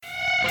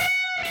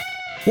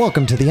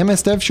Welcome to the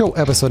MS Dev Show,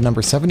 episode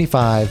number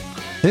 75.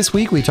 This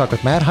week we talk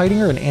with Matt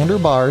Heidinger and Andrew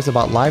Bars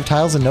about live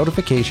tiles and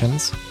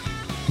notifications,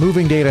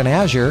 moving data in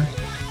Azure,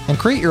 and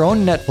create your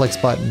own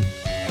Netflix button.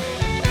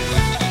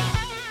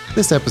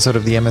 This episode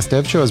of the MS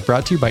Dev Show is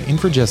brought to you by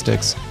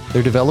Infragistics.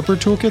 Their developer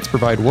toolkits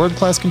provide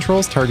world-class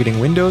controls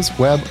targeting Windows,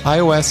 web,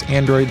 iOS,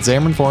 Android,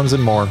 Xamarin Forms,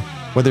 and more.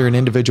 Whether you're an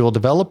individual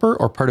developer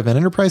or part of an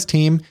enterprise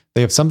team,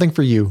 they have something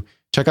for you.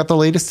 Check out the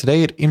latest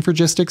today at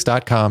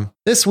Infragistics.com.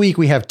 This week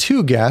we have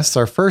two guests.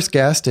 Our first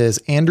guest is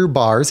Andrew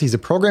Bars. He's a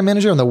program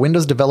manager on the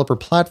Windows Developer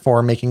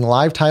Platform, making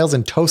live tiles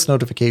and toast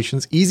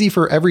notifications easy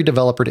for every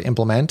developer to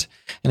implement.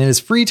 And in his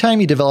free time,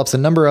 he develops a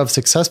number of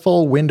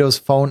successful Windows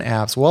Phone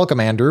apps.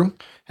 Welcome, Andrew.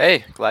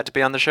 Hey, glad to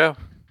be on the show.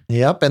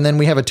 Yep. And then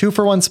we have a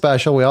 2-for-1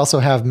 special. We also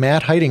have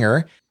Matt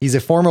Heidinger. He's a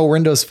former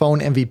Windows Phone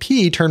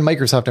MVP turned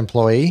Microsoft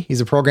employee. He's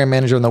a program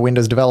manager on the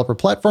Windows Developer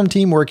Platform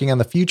team working on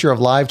the future of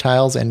live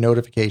tiles and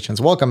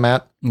notifications. Welcome,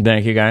 Matt.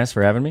 Thank you guys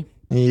for having me.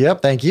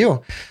 Yep. Thank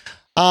you.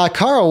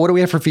 Carl, what do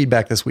we have for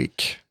feedback this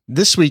week?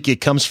 This week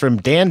it comes from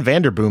Dan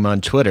Vanderboom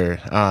on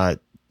Twitter.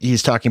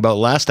 He's talking about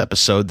last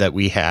episode that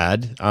we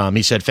had.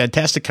 He said,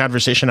 fantastic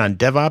conversation on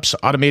DevOps,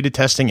 automated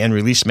testing, and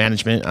release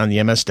management on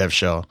the MS Dev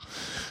Show.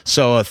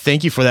 So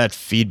thank you for that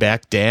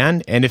feedback,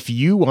 Dan. And if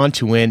you want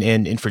to win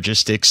an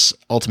Infragistics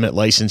Ultimate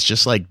license,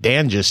 just like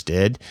Dan just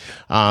did,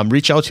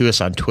 reach out to us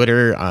on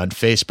Twitter, on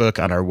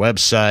Facebook, on our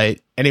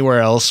website, anywhere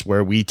else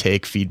where we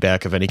take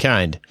feedback of any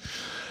kind.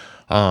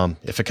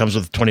 If it comes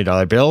with a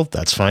 $20 bill,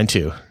 that's fine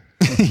too.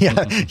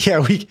 yeah,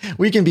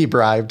 we can be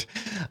bribed.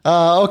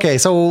 Okay,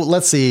 so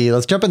let's see.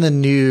 Let's jump in the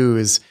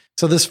news.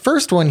 So this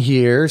first one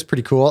here is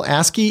pretty cool.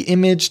 ASCII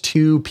image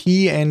to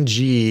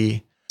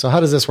PNG. So how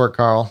does this work,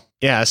 Carl?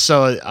 Yeah,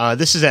 so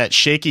this is at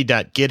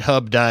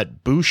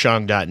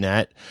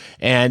shaky.github.booshong.net,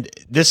 and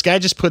this guy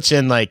just puts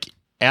in like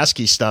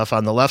ASCII stuff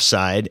on the left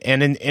side,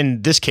 and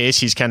in this case,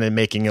 he's kind of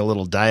making a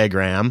little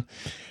diagram,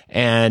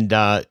 and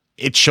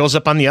it shows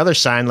up on the other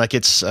side like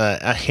it's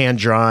a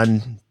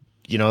hand-drawn,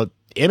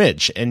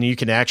 image, and you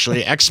can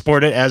actually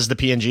export it as the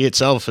PNG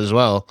itself as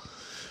well.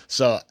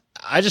 So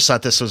I just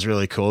thought this was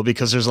really cool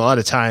because there's a lot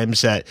of times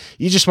that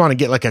you just want to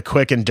get like a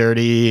quick and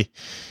dirty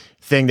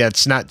thing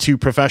that's not too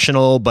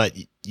professional, but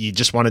you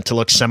just want it to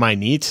look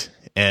semi-neat.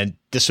 And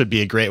this would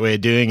be a great way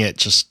of doing it.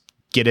 Just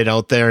get it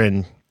out there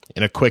in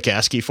a quick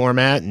ASCII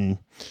format. And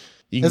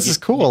this is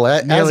cool.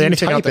 As you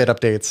type it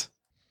updates.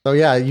 So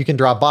yeah, you can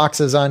draw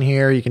boxes on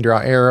here. You can draw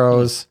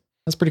arrows.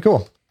 That's pretty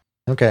cool.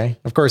 Okay.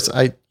 Of course,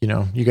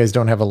 you guys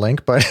don't have a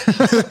link, but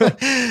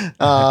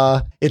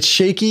it's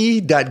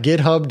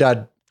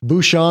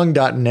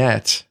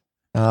shaky.github.booshong.net.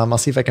 I'll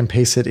see if I can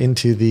paste it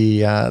into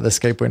the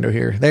Skype window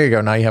here. There you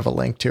go. Now you have a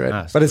link to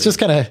it. But it's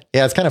just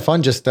it's kind of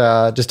fun just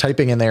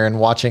typing in there and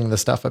watching the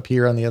stuff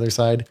appear on the other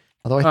side.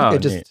 Although I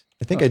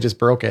think I just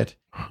broke it.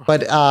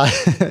 But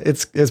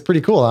it's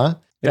pretty cool, huh?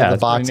 Yeah, the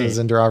boxes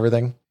and draw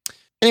everything.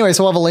 Anyway,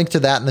 so we'll have a link to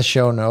that in the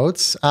show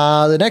notes.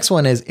 The next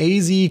one is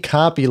AZ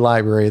Copy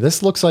Library.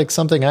 This looks like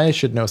something I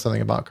should know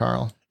something about,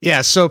 Carl.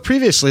 Yeah, so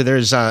previously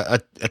there's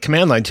a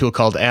command line tool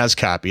called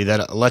AsCopy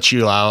that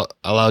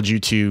allowed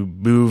you to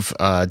move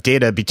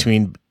data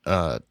between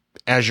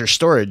Azure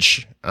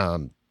storage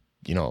accounts,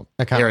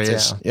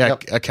 areas,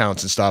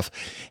 accounts and stuff.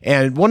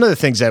 And one of the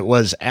things that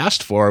was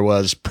asked for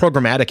was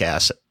programmatic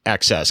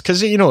access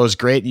because it was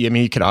great. I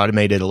mean, you could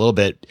automate it a little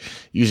bit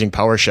using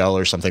PowerShell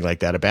or something like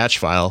that, a batch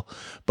file.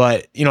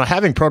 But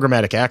having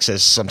programmatic access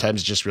is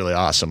sometimes just really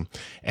awesome.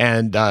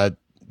 And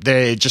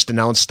they just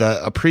announced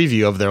a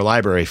preview of their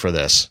library for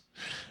this.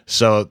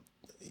 So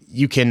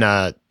you can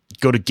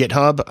go to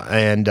GitHub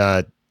and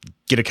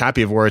get a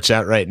copy of where it's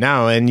at right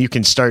now, and you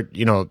can start,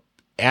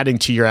 adding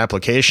to your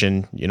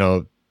application,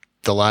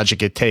 the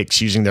logic it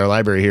takes using their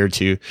library here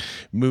to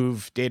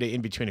move data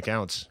in between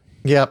accounts.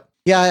 Yep.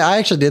 Yeah, I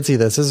actually did see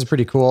this. This is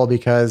pretty cool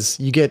because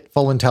you get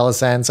full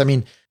IntelliSense. I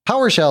mean,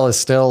 PowerShell is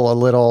still a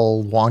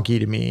little wonky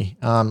to me.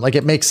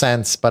 It makes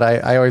sense, but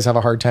I always have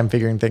a hard time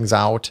figuring things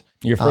out.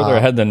 You're further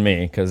ahead than me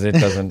because it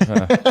doesn't.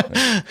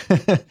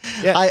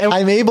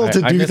 I'm able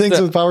to do things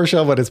with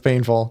PowerShell, but it's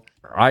painful.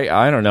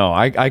 I don't know.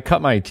 I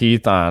cut my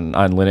teeth on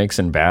Linux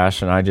and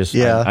Bash, and I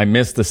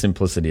miss the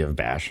simplicity of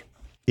Bash.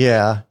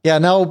 Yeah.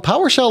 Now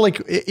PowerShell,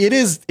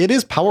 it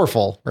is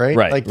powerful, right?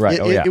 Right.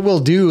 It will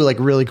do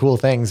really cool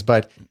things,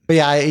 but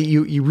yeah,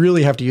 you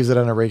really have to use it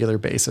on a regular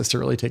basis to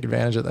really take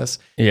advantage of this.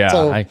 Yeah.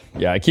 So,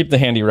 I keep the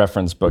handy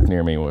reference book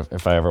near me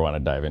if I ever want to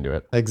dive into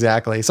it.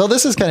 Exactly. So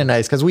this is kind of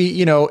nice because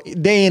we,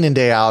 day in and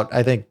day out,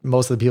 I think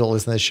most of the people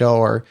listening to the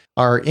show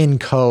are in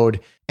code.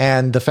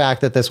 And the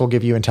fact that this will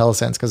give you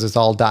IntelliSense because it's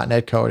all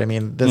 .NET code. I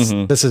mean,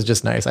 this is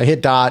just nice. I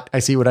hit dot, I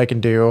see what I can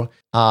do.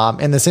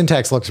 And the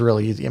syntax looks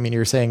really easy. I mean,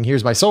 you're saying,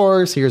 here's my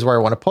source, here's where I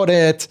want to put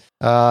it,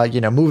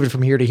 move it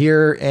from here to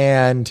here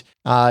and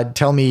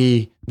tell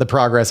me the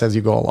progress as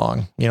you go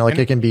along.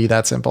 It can be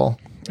that simple.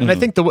 And I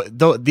think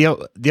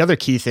the other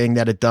key thing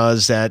that it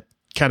does that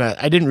kind of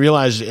I didn't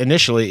realize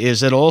initially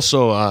is it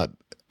also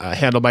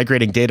handle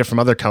migrating data from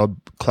other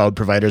cloud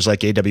providers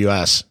like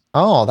AWS.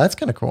 Oh, that's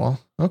kind of cool.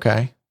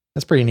 Okay.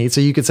 That's pretty neat.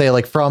 So you could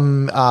say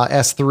from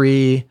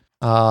S3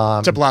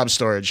 It's a blob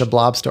storage. The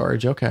blob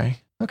storage. Okay.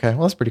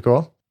 Well, that's pretty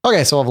cool.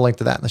 Okay, so I'll have a link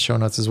to that in the show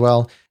notes as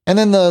well. And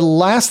then the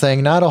last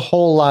thing, not a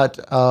whole lot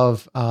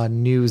of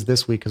news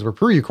this week because we're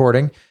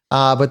pre-recording,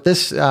 but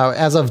this,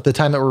 as of the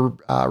time that we're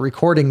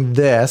recording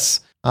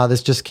this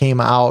just came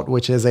out,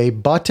 which is a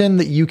button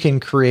that you can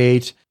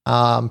create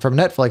from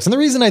Netflix. And the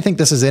reason I think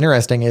this is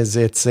interesting is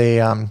it's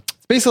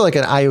basically like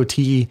an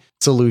IoT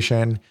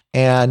solution.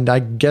 And I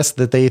guess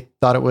that they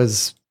thought it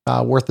was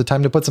worth the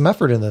time to put some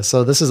effort in this.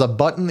 So this is a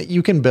button that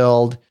you can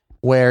build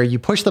where you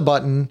push the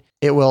button,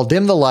 it will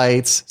dim the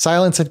lights,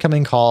 silence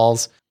incoming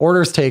calls,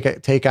 orders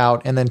take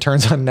out, and then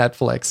turns on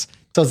Netflix.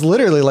 So it's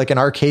literally like an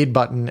arcade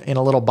button in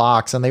a little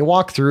box. And they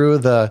walk through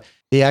the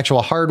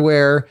actual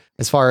hardware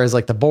as far as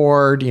like the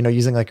board,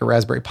 using like a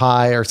Raspberry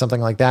Pi or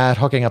something like that,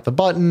 hooking up the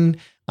button,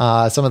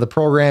 some of the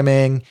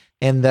programming,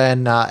 and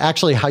then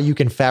actually how you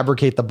can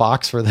fabricate the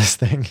box for this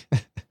thing.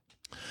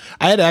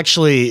 I had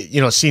actually,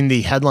 seen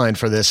the headline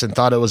for this and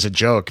thought it was a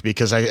joke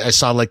because I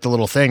saw like the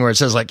little thing where it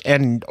says like,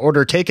 and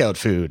order takeout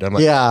food. I'm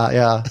like,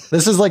 yeah.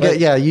 This is like,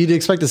 you'd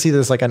expect to see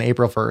this like on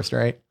April 1st,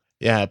 right?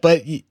 Yeah.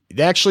 But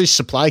they actually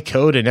supply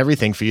code and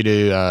everything for you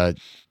to,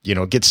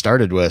 get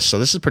started with. So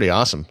this is pretty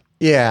awesome.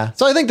 Yeah.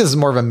 So I think this is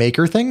more of a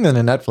maker thing than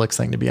a Netflix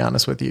thing, to be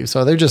honest with you.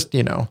 So they're just,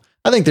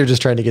 I think they're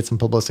just trying to get some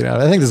publicity out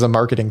of it. I think this is a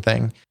marketing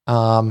thing.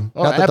 Not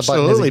that the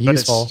button isn't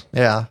useful.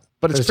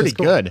 But it's pretty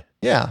good.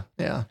 Yeah.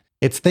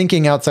 It's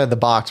thinking outside the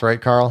box,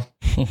 right, Carl?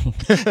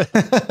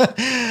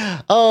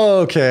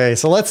 Okay,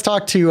 so let's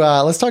talk to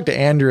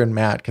Andrew and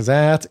Matt because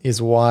that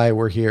is why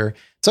we're here.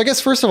 So I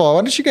guess first of all,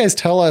 why don't you guys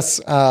tell us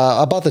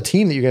about the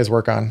team that you guys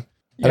work on?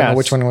 I don't know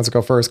which one wants to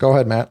go first. Go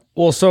ahead, Matt.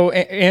 Well, so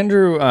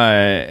Andrew's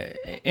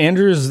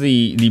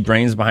the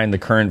brains behind the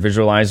current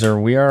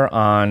visualizer. We're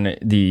on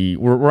the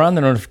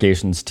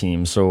notifications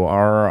team. So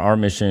our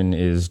mission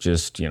is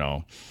just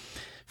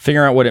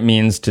figuring out what it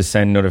means to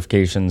send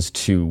notifications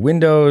to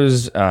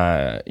Windows.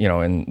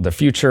 In the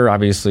future,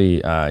 obviously,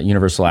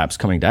 Universal Apps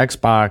coming to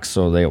Xbox,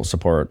 so they will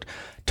support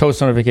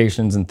Toast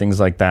notifications and things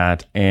like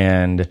that.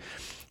 And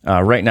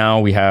right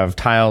now we have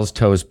tiles,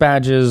 Toast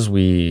badges.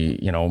 We,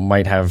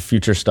 might have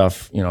future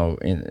stuff,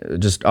 in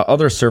just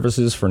other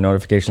services for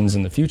notifications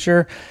in the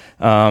future.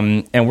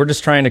 And we're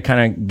just trying to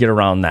kind of get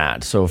around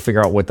that. So figure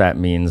out what that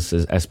means,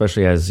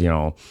 especially as,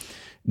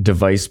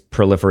 device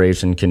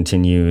proliferation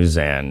continues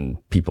and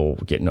people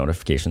get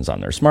notifications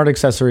on their smart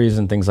accessories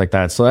and things like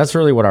that. So that's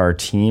really what our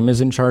team is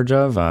in charge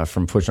of,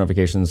 from push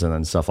notifications and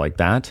then stuff like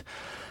that.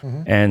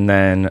 Mm-hmm. And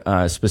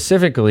then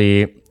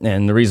specifically,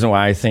 and the reason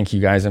why I think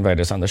you guys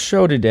invited us on the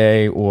show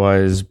today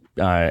was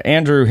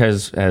Andrew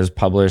has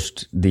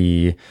published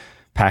the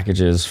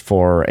packages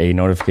for a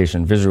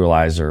notification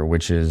visualizer,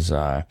 which is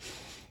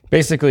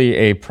basically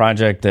a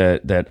project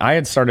that I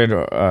had started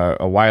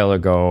a while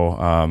ago.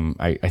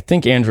 I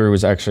think Andrew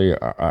was actually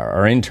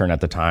our intern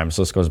at the time,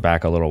 so this goes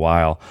back a little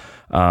while.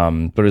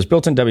 But it was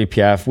built in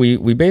WPF.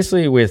 We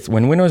basically,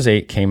 when Windows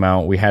 8 came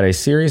out, we had a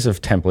series of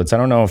templates. I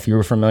don't know if you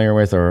were familiar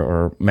with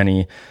or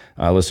many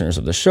listeners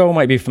of the show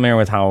might be familiar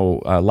with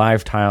how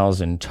live tiles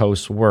and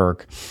Toast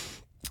work.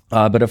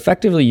 But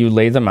effectively, you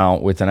lay them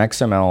out with an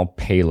XML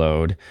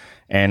payload.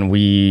 And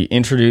we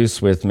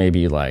introduce with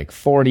maybe like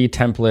 40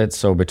 templates.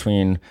 So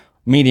between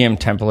medium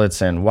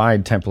templates and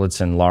wide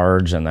templates and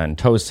large, and then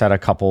Toast had a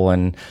couple,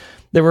 and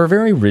they were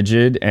very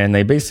rigid. And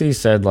they basically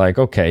said like,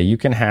 okay, you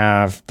can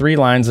have 3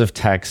 lines of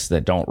text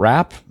that don't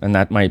wrap, and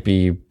that might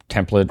be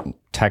template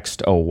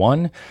text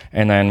 01.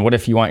 And then what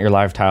if you want your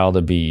live tile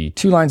to be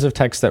 2 lines of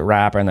text that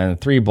wrap, and then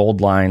 3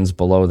 bold lines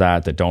below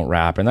that don't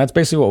wrap? And that's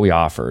basically what we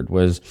offered,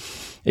 was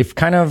a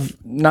kind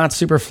of not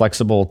super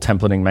flexible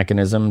templating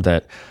mechanism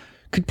that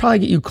could probably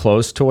get you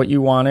close to what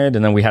you wanted.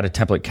 And then we had a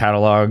template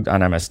catalog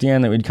on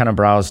MSDN that we'd kind of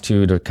browse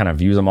to kind of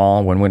view them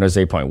all. When Windows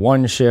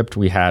 8.1 shipped,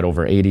 we had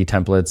over 80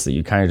 templates that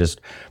you kind of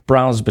just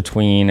browse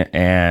between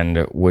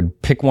and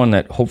would pick one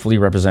that hopefully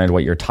represented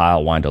what your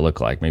tile wanted to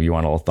look like. Maybe you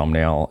want a little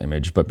thumbnail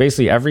image, but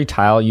basically every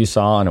tile you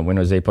saw on a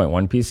Windows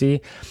 8.1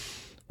 PC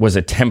was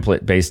a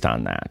template based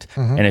on that.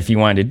 Mm-hmm. And if you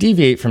wanted to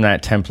deviate from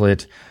that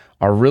template,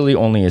 our really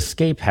only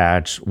escape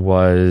hatch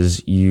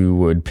was you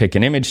would pick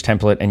an image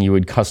template and you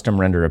would custom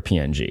render a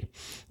PNG,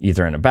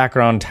 either in a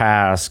background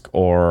task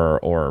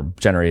or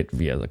generate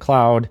via the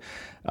cloud.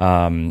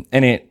 And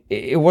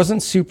it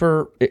wasn't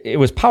super, it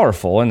was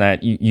powerful in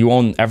that you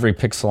own every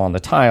pixel on the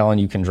tile and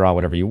you can draw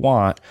whatever you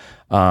want.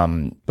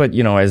 But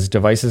as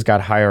devices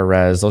got higher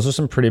res, those are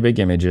some pretty big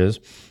images.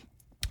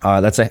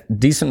 That's a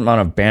decent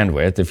amount of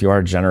bandwidth if you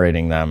are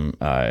generating them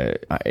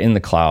in the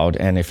cloud.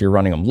 And if you're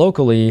running them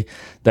locally,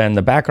 then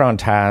the background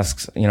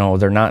tasks,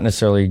 they're not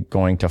necessarily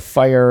going to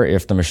fire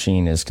if the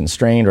machine is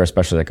constrained, or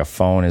especially like a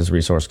phone is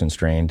resource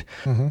constrained.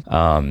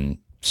 Mm-hmm.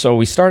 So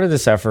we started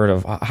this effort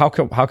of how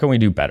can we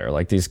do better?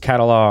 Like, these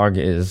catalog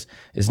is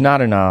not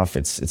enough.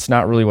 It's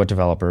not really what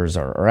developers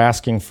are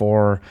asking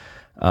for.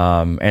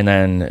 And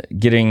then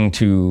getting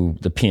to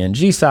the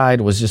PNG side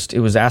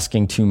was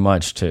asking too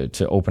much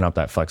to open up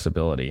that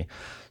flexibility.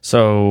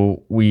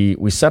 So we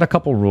set a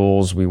couple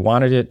rules. We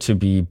wanted it to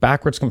be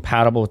backwards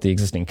compatible with the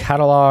existing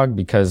catalog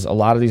because a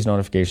lot of these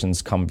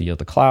notifications come via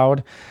the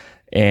cloud.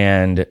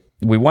 And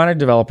we wanted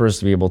developers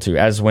to be able to,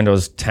 as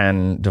Windows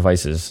 10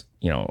 devices,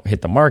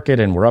 hit the market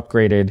and were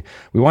upgraded,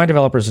 we wanted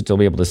developers to still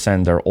be able to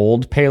send their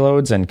old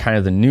payloads and kind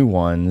of the new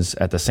ones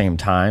at the same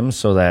time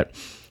so that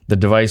the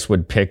device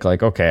would pick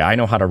like, okay, I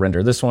know how to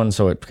render this one.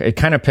 So it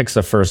kind of picks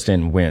the first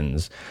in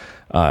wins.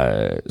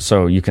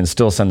 So you can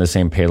still send the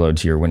same payload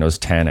to your Windows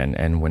 10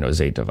 and Windows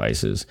 8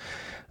 devices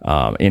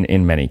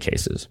in many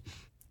cases.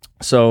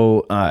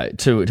 So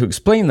to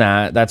explain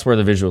that, that's where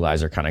the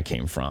visualizer kind of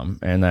came from.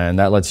 And then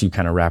that lets you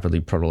kind of rapidly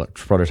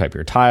prototype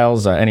your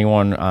tiles.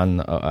 Anyone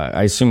on,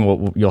 I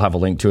assume you'll have a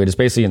link to it. It's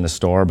basically in the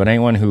store, but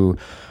anyone who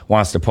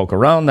wants to poke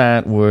around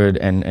that would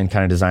and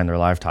kind of design their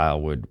live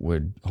tile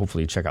would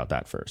hopefully check out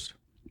that first.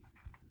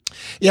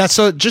 Yeah,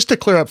 so just to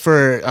clear up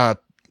for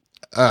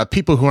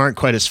people who aren't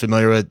quite as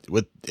familiar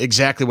with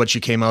exactly what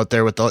you came out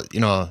there with,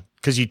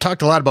 because you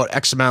talked a lot about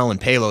XML and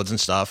payloads and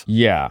stuff.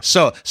 Yeah.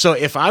 So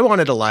if I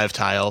wanted a live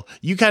tile,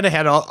 you kind of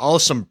had all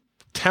some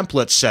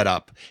templates set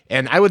up,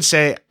 and I would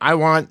say I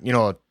want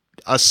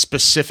a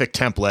specific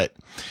template.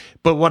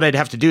 But what I'd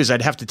have to do is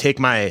I'd have to take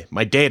my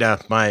data,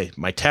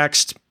 my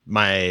text,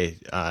 my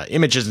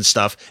images and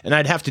stuff, and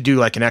I'd have to do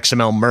like an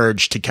XML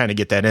merge to kind of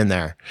get that in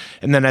there.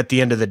 And then at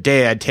the end of the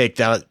day, I'd take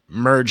that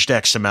merged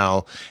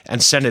XML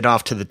and send it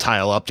off to the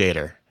tile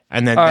updater,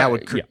 and then that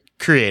would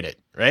create it.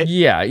 Right?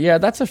 Yeah,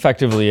 that's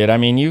effectively it. I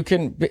mean, you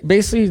can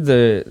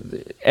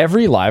basically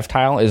every live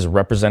tile is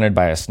represented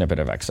by a snippet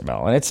of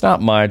XML, and it's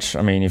not much.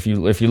 I mean, if you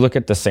look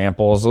at the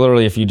samples,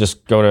 literally, if you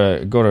just go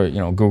to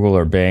Google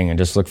or Bing and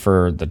just look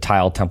for the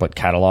tile template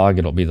catalog,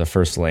 it'll be the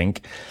first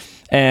link.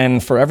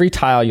 And for every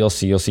tile you'll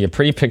see a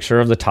pretty picture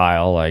of the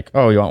tile, like,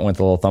 oh, you want with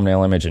a little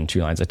thumbnail image and 2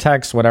 lines of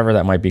text, whatever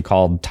that might be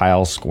called,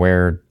 tile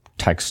square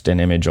text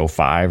and image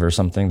 05 or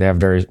something. They have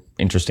very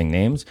interesting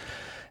names.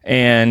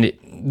 And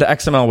the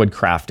XML would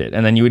craft it.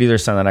 And then you would either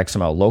send that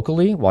XML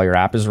locally while your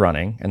app is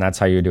running, and that's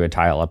how you do a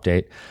tile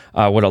update.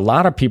 What a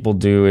lot of people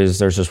do is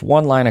there's just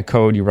one line of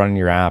code you run in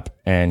your app,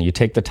 and you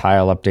take the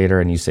tile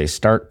updater and you say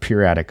start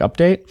periodic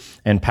update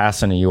and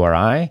pass in a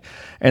URI.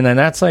 And then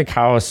that's like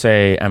how,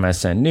 say,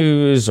 MSN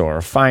News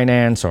or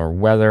Finance or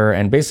Weather,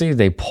 and basically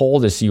they pull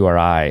this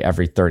URI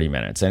every 30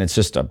 minutes. And it's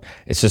just a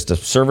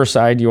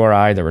server-side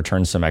URI that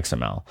returns some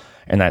XML.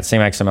 And that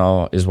same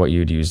XML is what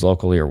you'd use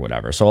locally or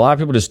whatever. So a lot of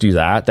people just do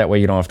that. That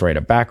way you don't have to write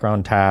a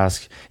background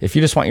task. If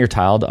you just want your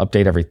tile to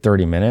update every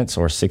 30 minutes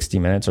or 60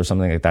 minutes or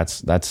something like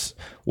that's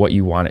what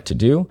you want it to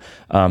do.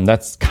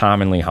 That's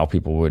commonly how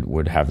people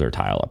would have their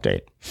tile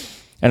update.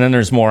 And then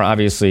there's more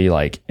obviously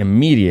like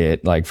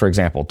immediate, like for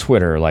example,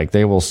 Twitter, like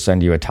they will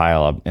send you a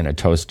tile up and a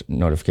toast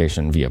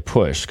notification via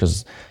push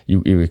because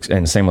you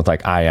and same with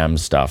like IM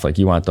stuff. Like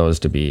you want those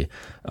to be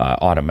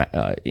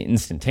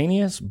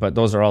instantaneous, but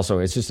those are also,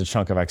 it's just a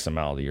chunk of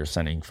XML that you're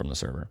sending from the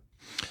server.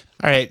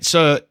 All right.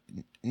 So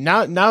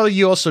now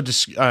you also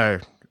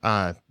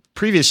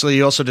previously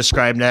you also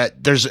described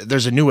that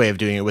there's a new way of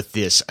doing it with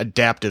this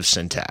adaptive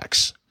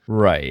syntax.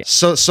 Right.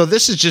 So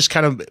this is just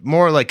kind of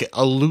more like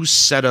a loose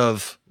set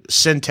of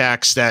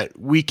syntax that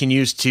we can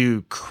use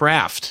to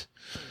craft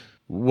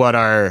what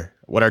our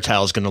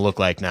tile is going to look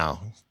like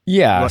now.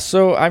 Yeah.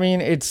 So, I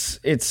mean, it's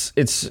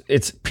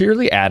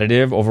purely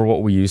additive over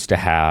what we used to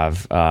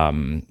have.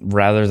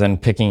 Rather than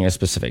picking a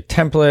specific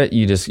template,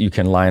 you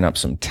can line up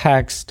some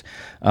text.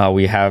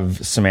 We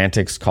have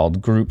semantics called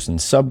groups and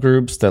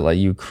subgroups that let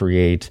you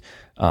create.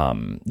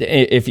 When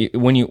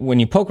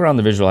you poke around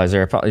the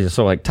visualizer,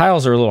 so like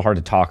tiles are a little hard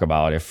to talk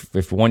about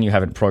if one, you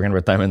haven't programmed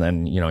with them, and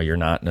then, you're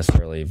not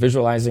necessarily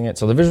visualizing it.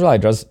 So the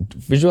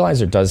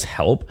visualizer does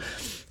help.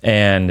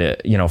 And,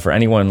 for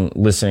anyone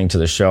listening to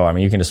the show, I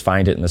mean, you can just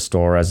find it in the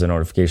store as a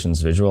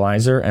notifications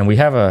visualizer. And we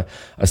have a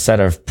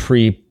set of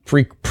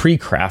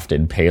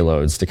pre-crafted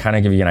payloads to kind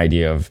of give you an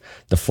idea of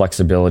the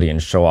flexibility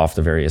and show off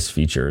the various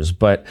features.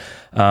 But,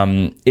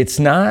 it's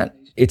not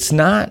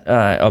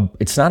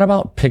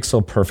about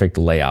pixel perfect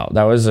layout.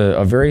 That was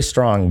a very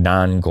strong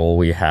non-goal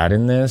we had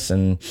in this.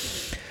 And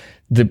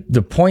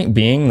the point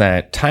being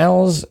that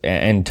tiles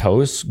and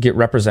toasts get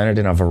represented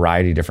in a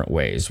variety of different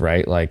ways,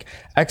 right? Like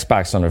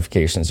Xbox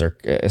notifications are,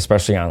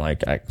 especially on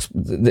like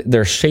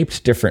they're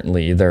shaped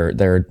differently.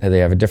 They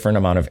have a different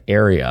amount of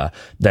area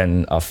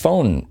than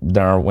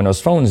our Windows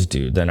phones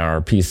do, than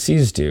our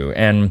PCs do.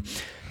 And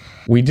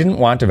we didn't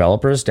want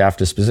developers to have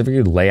to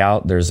specifically lay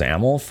out their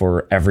XAML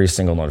for every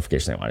single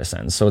notification they want to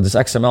send. So this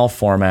XML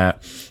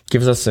format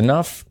gives us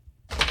enough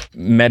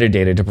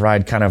metadata to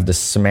provide kind of the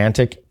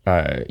semantic,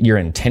 your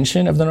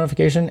intention of the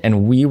notification,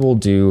 and we will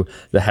do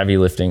the heavy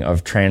lifting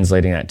of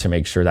translating that to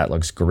make sure that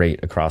looks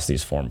great across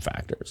these form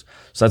factors.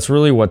 So that's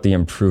really what the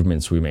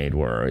improvements we made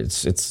were.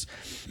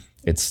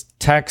 It's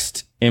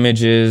text,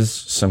 images,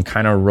 some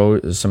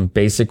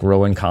basic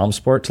row and column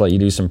support to let you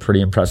do some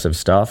pretty impressive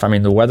stuff. I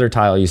mean, the weather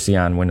tile you see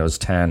on Windows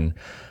 10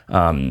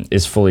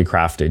 is fully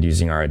crafted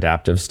using our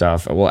adaptive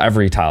stuff. Well,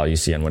 every tile you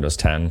see on Windows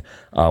 10.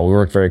 We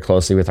work very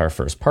closely with our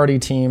first party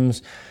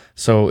teams.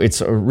 So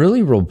it's a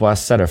really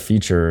robust set of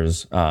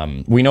features.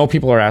 We know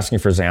people are asking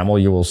for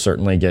XAML. You will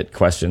certainly get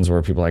questions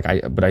where people are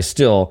like,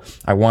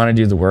 I want to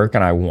do the work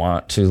and I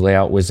want to lay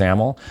out with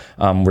XAML.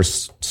 We're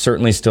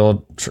certainly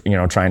still,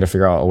 trying to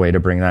figure out a way to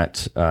bring that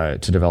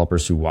to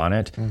developers who want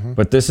it.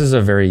 But this is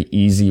a very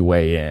easy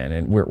way in,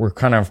 and we're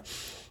kind of,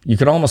 you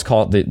could almost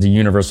call it the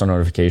universal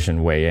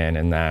notification way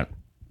in that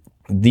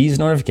these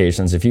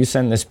notifications, if you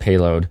send this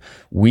payload,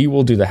 we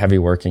will do the heavy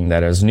working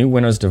that as new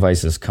Windows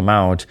devices come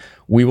out,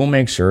 we will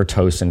make sure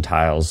toast and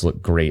tiles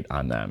look great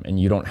on them. And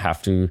you don't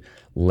have to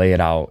lay it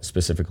out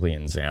specifically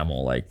in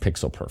XAML, like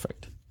pixel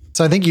perfect.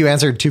 So I think you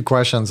answered two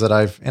questions that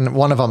and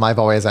one of them I've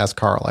always asked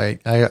Carl.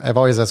 I've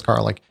always asked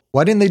Carl, like,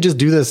 why didn't they just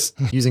do this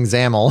using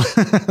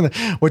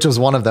XAML, which was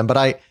one of them. But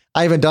I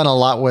haven't done a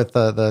lot with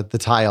the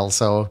tiles.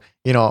 So,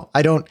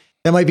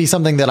 that might be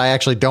something that I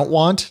actually don't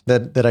want,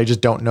 that I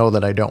just don't know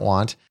that I don't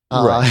want.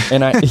 Right.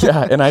 And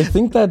I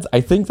think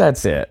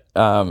that's it.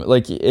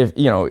 Like if,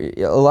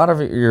 a lot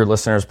of your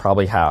listeners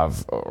probably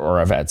have, or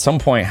have at some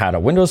point had a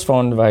Windows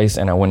Phone device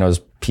and a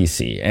Windows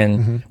PC.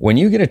 And when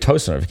you get a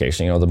toast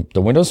notification,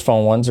 the Windows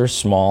Phone ones are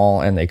small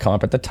and they come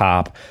up at the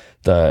top.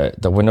 The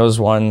Windows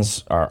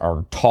ones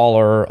are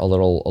taller, a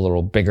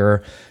little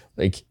bigger.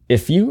 Like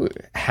if you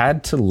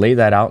had to lay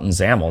that out in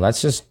XAML,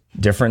 that's just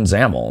different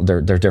XAML.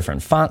 They're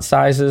different font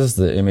sizes.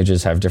 The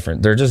images have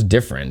they're just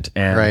different.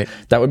 And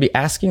that would be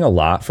asking a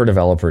lot for a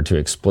developer to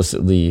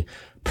explicitly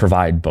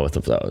provide both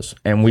of those.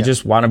 And we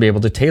just want to be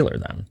able to tailor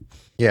them.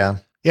 Yeah.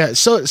 Yeah.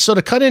 So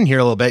to cut in here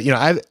a little bit,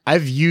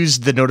 I've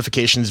used the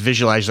notifications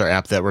visualizer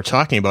app that we're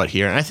talking about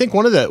here. And I think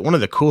one of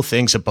the cool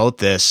things about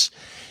this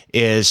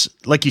is,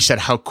 like you said,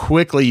 how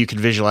quickly you can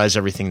visualize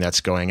everything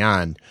that's going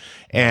on.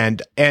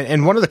 And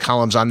one of the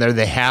columns on there,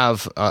 they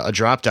have a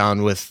drop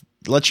down with,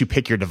 lets you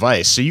pick your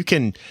device. So you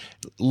can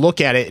look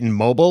at it in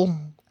mobile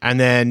and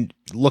then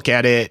look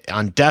at it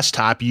on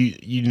desktop.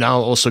 You now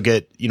also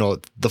get,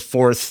 the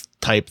fourth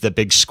type, the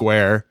big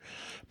square.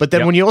 But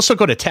then when you also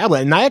go to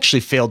tablet, and I actually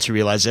failed to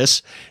realize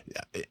this,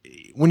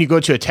 when you go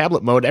to a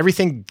tablet mode,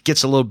 everything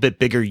gets a little bit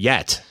bigger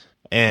yet.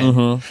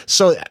 And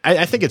so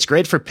I think it's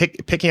great for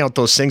picking out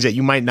those things that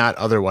you might not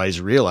otherwise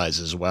realize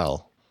as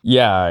well.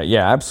 Yeah,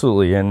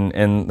 absolutely.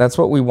 And that's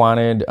what we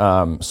wanted.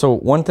 So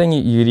one thing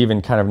you'd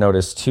even kind of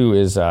notice too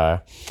is,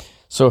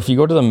 so if you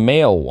go to the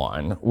mail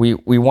one, we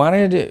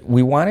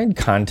wanted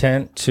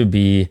content to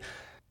be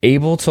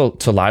able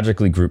to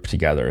logically group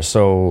together.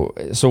 So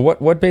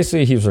what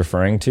basically he's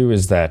referring to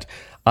is that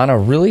on a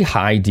really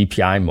high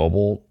DPI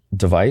mobile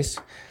device,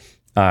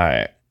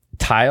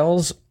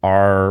 tiles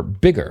are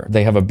bigger.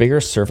 They have a bigger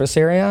surface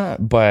area,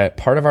 but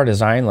part of our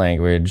design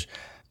language,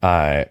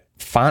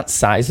 font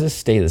sizes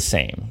stay the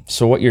same.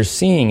 So what you're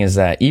seeing is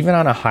that even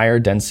on a higher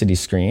density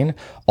screen,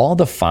 all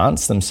the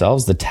fonts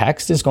themselves, the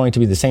text is going to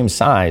be the same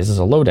size as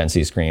a low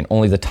density screen,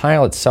 only the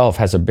tile itself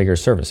has a bigger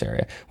surface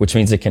area, which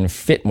means it can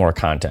fit more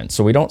content.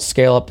 So we don't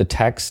scale up the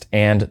text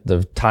and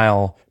the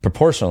tile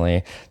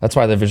proportionally. That's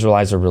why the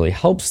visualizer really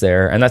helps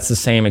there. And that's the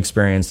same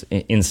experience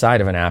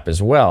inside of an app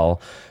as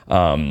well.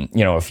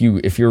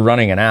 If you're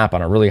running an app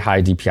on a really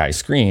high DPI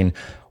screen,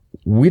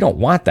 we don't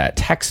want that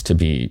text to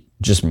be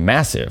just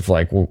massive.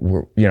 Like,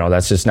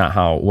 that's just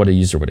not what a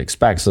user would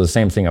expect. So the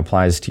same thing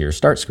applies to your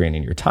start screen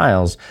and your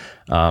tiles.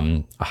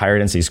 A higher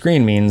density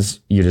screen means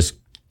you just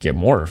get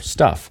more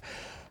stuff.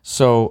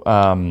 So,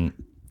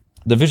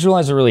 the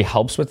visualizer really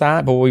helps with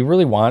that. But what we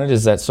really wanted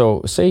is that,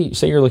 so say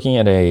you're looking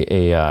at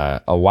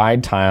a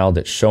wide tile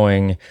that's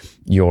showing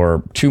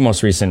your two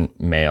most recent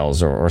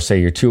mails, or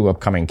say your two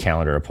upcoming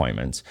calendar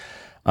appointments.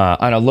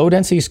 On a low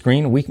density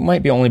screen, we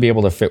might only be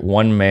able to fit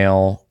one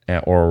mail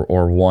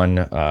or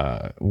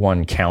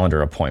one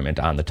calendar appointment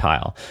on the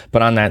tile.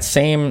 But on that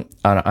same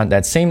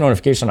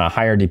notification on a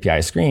higher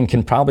DPI screen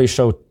can probably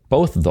show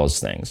both of those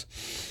things.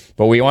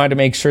 But we wanted to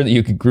make sure that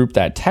you could group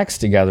that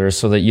text together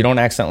so that you don't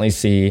accidentally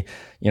see,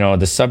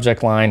 the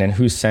subject line and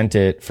who sent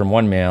it from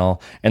one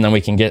mail, and then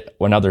we can get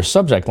another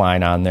subject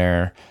line on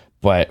there,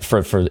 but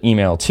for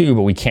email too,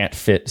 but we can't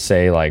fit,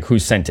 say, like who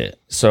sent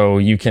it. So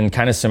you can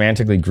kind of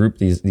semantically group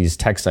these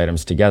text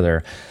items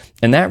together.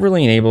 And that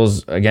really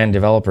enables, again,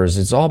 developers,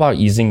 it's all about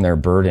easing their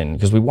burden,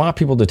 because we want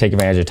people to take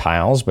advantage of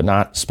tiles, but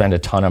not spend a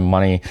ton of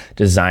money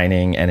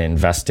designing and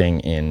investing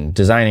in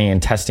designing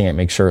and testing it,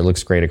 make sure it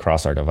looks great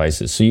across our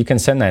devices. So you can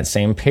send that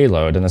same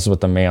payload, and this is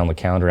what the Mail and the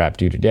Calendar app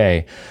do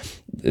today,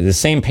 the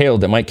same payload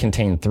that might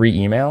contain 3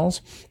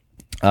 emails,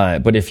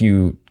 but if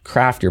you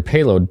craft your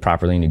payload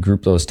properly and you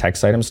group those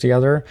text items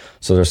together,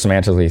 so there's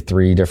semantically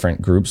 3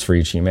 different groups for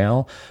each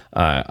email,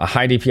 a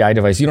high DPI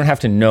device, you don't have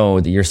to know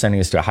that you're sending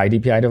this to a high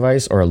DPI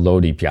device or a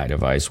low DPI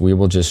device. We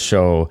will just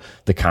show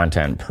the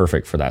content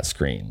perfect for that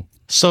screen.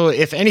 So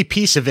if any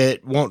piece of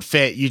it won't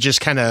fit, you just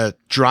kind of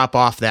drop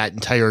off that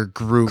entire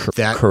group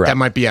that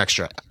might be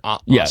extra.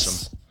 Awesome.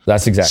 Yes.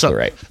 That's exactly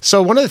right.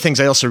 So one of the things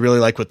I also really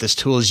like with this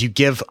tool is you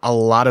give a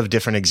lot of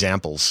different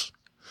examples.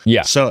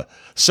 Yeah. So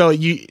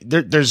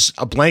there's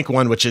a blank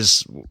one, which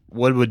is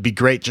what would be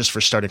great just for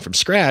starting from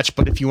scratch.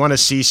 But if you want to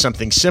see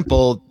something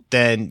simple,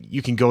 then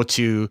you can go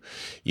to,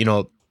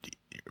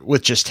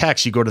 with just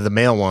text, you go to the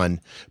mail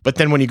one. But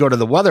then when you go to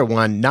the weather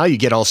one, now you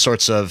get all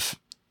sorts of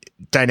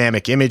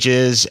dynamic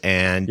images,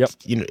 and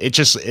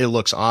it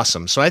looks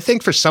awesome. So I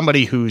think for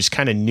somebody who's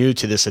kind of new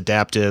to this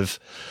adaptive,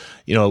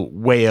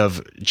 way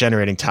of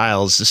generating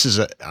tiles, this is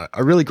a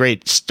really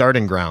great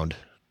starting ground.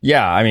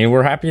 Yeah, I mean,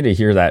 we're happy to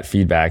hear that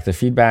feedback. The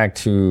feedback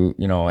to,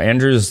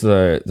 Andrew's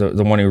the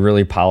one who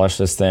really polished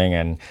this thing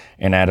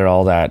and added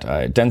all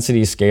that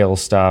density scale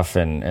stuff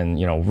and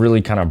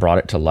really kind of brought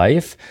it to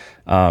life.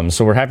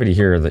 So we're happy to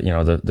hear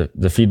that,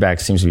 the feedback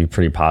seems to be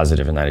pretty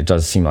positive and that it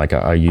does seem like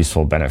a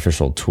useful,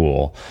 beneficial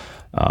tool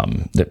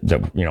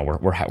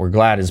that we're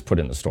glad is put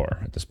in the store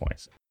at this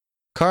point.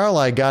 Carl,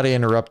 I got to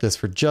interrupt this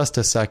for just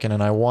a second,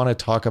 and I want to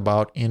talk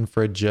about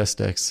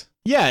Infragistics.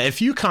 Yeah,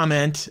 if you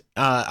comment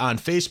on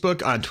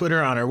Facebook, on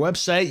Twitter, on our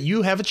website,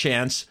 you have a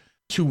chance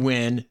to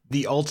win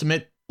the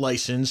ultimate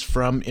license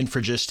from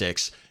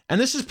Infragistics.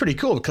 And this is pretty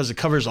cool because it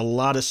covers a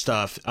lot of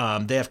stuff.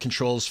 They have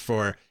controls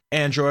for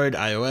Android,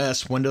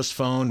 iOS, Windows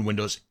Phone,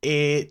 Windows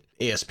 8,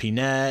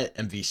 ASP.NET,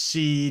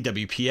 MVC,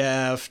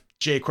 WPF,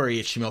 jQuery,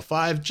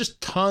 HTML5,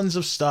 just tons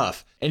of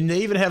stuff. And they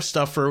even have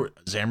stuff for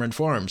Xamarin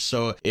Forms.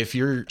 So if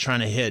you're trying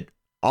to hit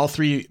all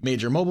three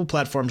major mobile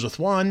platforms with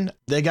one,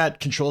 they got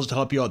controls to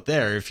help you out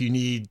there. If you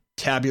need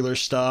tabular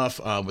stuff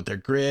with their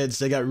grids,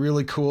 they got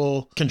really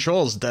cool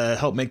controls to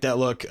help make that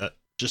look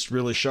just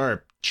really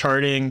sharp.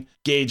 Charting,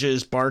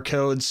 gauges,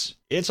 barcodes,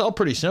 it's all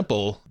pretty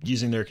simple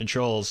using their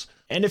controls.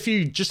 And if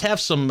you just have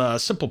some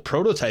simple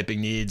prototyping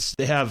needs,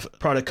 they have a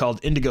product called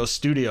Indigo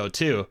Studio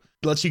too.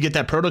 It lets you get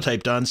that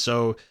prototype done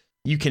so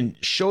you can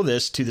show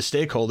this to the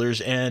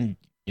stakeholders and,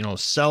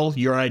 sell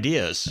your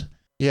ideas.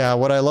 Yeah,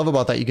 what I love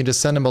about that, you can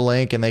just send them a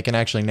link and they can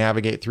actually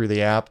navigate through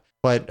the app.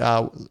 But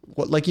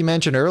like you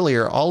mentioned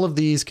earlier, all of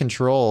these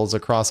controls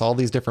across all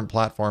these different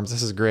platforms,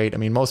 this is great. I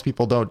mean, most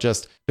people don't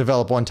just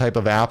develop one type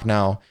of app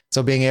now.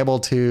 So being able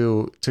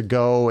to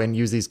go and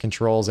use these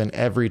controls in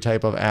every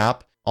type of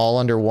app, all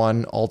under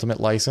one ultimate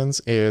license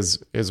is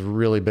a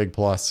really big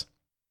plus.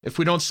 If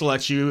we don't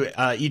select you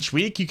each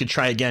week, you could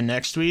try again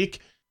next week.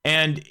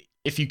 And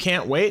if you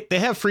can't wait, they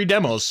have free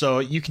demos. So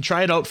you can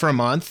try it out for a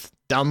month,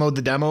 download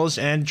the demos,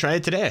 and try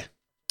it today.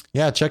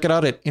 Yeah, check it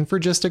out at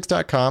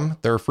Infragistics.com.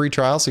 They're a free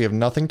trial, so you have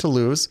nothing to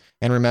lose.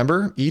 And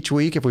remember, each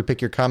week, if we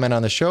pick your comment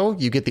on the show,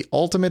 you get the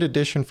Ultimate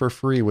Edition for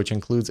free, which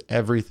includes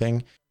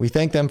everything. We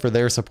thank them for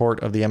their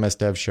support of the MS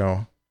Dev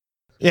Show.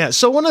 Yeah,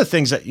 so one of the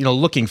things that,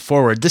 looking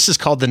forward, this is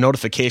called the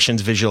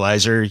Notifications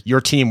Visualizer.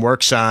 Your team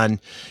works on,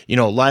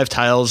 live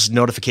tiles,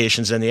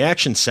 notifications, and the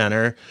Action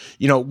Center.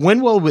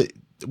 When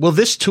will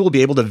this tool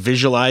be able to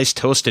visualize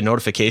toast and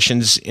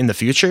notifications in the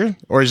future?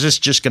 Or is this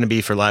just going to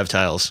be for live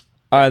tiles?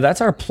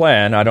 That's our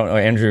plan. I don't know,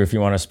 Andrew, if you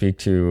want to speak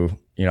to,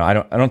 I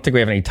don't think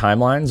we have any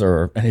timelines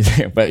or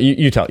anything, but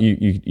you tell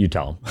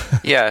them.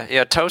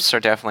 Yeah. Toasts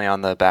are definitely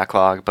on the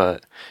backlog,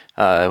 but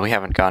we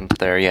haven't gotten to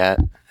there yet.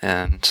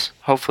 And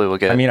hopefully we'll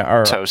get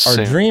toasts soon.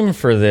 Our dream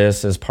for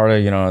this as part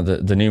of,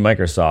 the new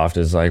Microsoft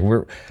is like,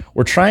 we're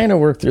trying to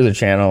work through the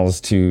channels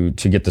to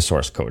get the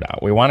source code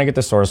out. We want to get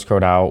the source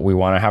code out. We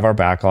want to have our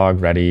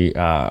backlog ready,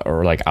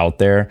 or like out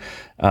there,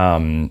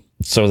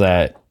 so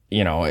that,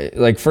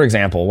 like for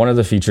example, one of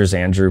the features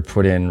Andrew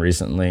put in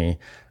recently,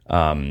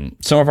 some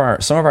of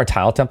our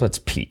tile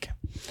templates peak.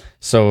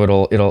 So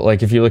it'll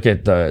like if you look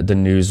at the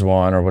news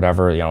one or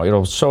whatever,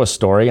 it'll show a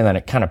story and then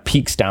it kind of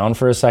peaks down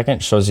for a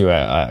second, shows you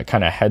a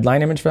kind of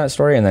headline image for that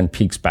story, and then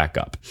peaks back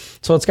up.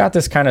 So it's got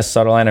this kind of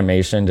subtle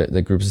animation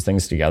that groups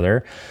things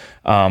together.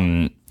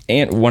 And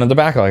one of the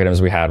backlog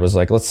items we had was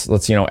like, let's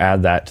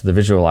add that to the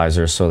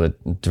visualizer so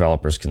that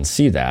developers can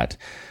see that.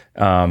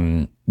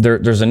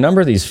 There's a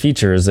number of these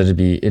features that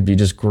it'd be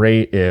just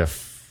great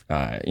if,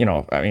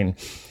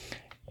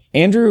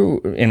 Andrew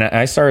and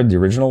I started the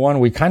original one.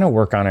 We kind of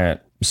work on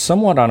it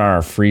somewhat on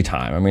our free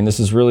time. I mean, this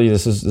is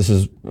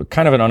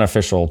kind of an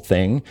unofficial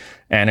thing,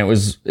 and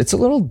it's a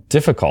little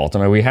difficult. I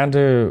mean, we had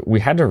to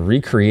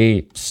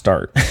recreate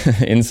Start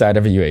inside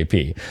of a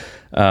UAP.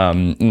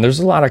 And there's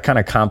a lot of kind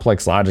of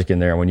complex logic in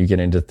there when you get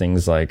into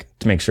things like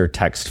to make sure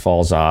text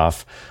falls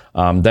off.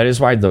 That is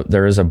why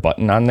there is a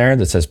button on there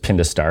that says pin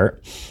to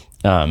start.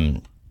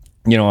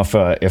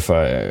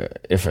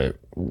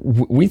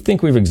 We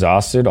think we've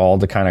exhausted all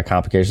the kind of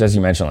complications, as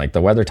you mentioned, like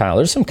the weather tile.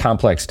 There's some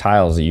complex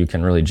tiles that you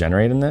can really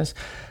generate in this.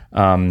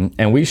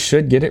 And we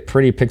should get it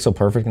pretty pixel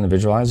perfect in the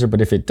visualizer.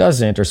 But if it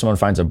doesn't, or someone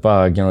finds a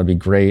bug, it'd be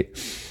great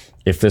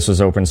if this was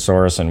open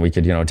source and we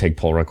could, take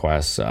pull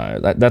requests.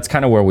 That's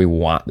kind of where we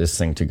want this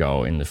thing to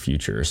go in the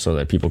future so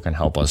that people can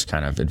help us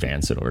kind of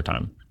advance it over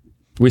time.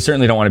 We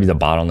certainly don't want to be the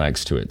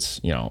bottlenecks to its,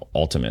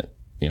 ultimate,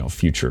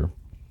 future.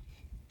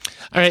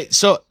 All right.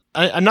 So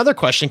another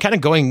question, kind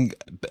of going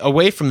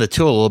away from the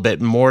tool a little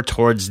bit more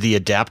towards the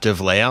adaptive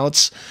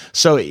layouts.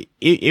 So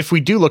if we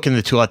do look in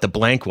the tool at the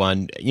blank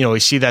one, we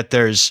see that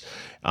there's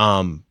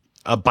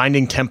a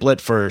binding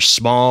template for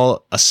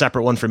small, a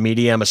separate one for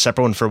medium, a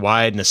separate one for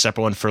wide, and a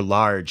separate one for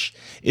large.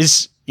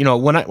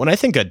 When I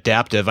think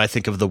adaptive, I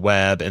think of the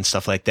web and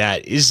stuff like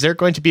that. Is there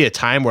going to be a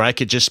time where I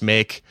could just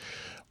make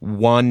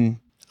one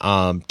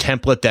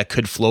template that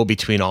could flow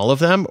between all of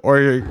them,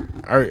 or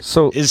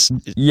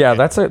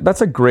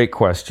that's a great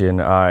question.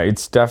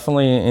 It's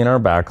definitely in our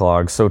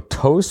backlog. So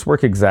toasts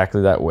work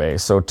exactly that way.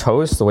 So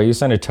toast, the way you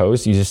send a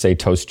toast, you just say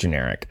toast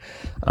generic.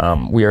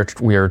 We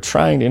are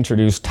trying to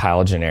introduce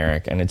tile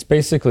generic, and it's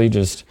basically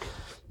just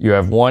you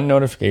have one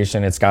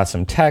notification. It's got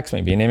some text,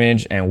 maybe an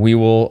image, and we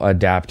will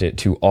adapt it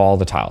to all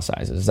the tile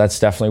sizes. That's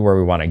definitely where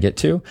we want to get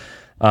to.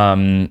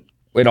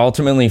 It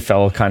ultimately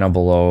fell kind of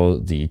below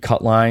the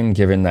cut line,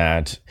 given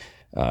that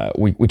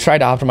we tried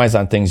to optimize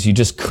on things you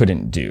just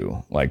couldn't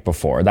do like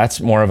before.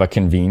 That's more of a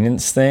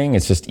convenience thing.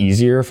 It's just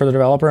easier for the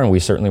developer, and we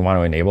certainly want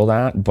to enable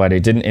that, but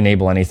it didn't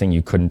enable anything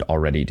you couldn't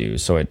already do.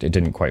 So it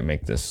didn't quite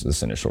make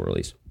this initial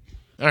release.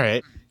 All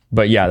right.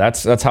 But yeah,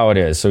 that's how it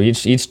is. So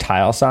each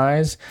tile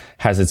size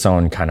has its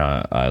own kind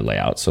of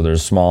layout. So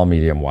there's small,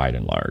 medium, wide,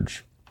 and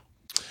large.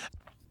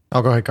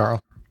 I'll go ahead, Carl.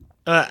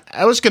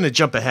 I was going to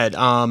jump ahead.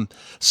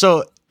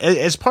 So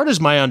as part of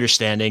my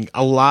understanding,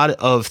 a lot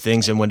of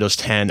things in Windows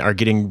 10 are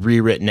getting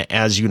rewritten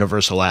as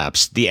universal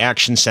apps. The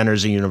Action Center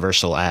is a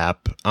universal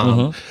app.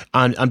 On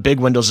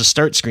big Windows, the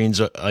start screen's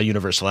a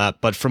universal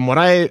app. But from what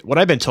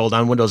I've been told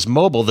on Windows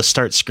Mobile, the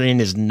start screen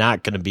is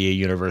not going to be a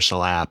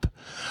universal app.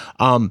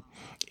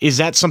 Is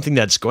that something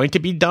that's going to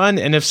be done?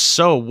 And if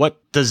so,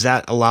 what does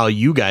that allow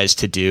you guys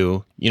to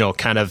do?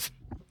 Kind of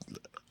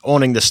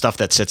owning the stuff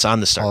that sits on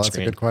the start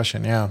screen. That's a good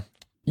question. Yeah.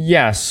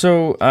 Yeah,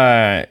 so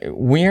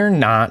we're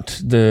not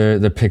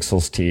the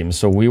Pixels team.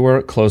 So we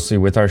work closely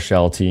with our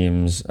shell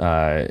teams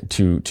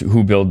to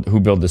who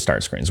build the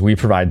start screens. We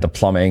provide the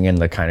plumbing and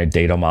the kind of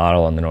data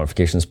model and the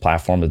notifications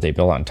platform that they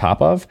build on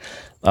top of.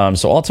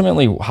 So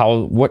ultimately,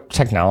 what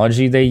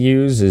technology they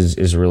use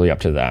is really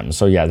up to them.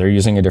 So yeah, they're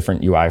using a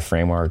different UI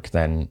framework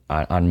than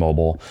on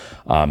mobile.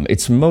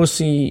 It's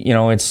mostly,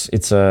 not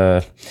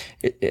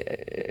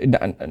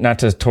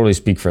to totally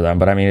speak for them,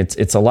 but I mean,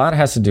 it's a lot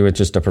has to do with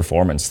just a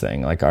performance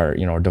thing. Like our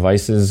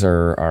devices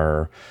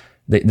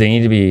they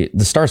need to be,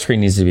 the start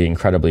screen needs to be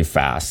incredibly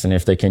fast. And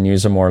if they can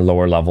use a more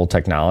lower level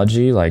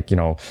technology, like,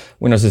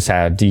 Windows has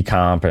had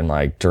decomp and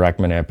like direct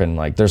manip and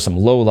like there's some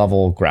low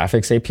level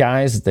graphics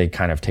APIs that they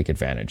kind of take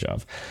advantage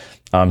of.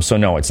 So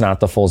no, it's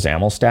not the full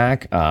XAML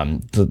stack.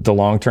 The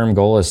long-term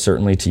goal is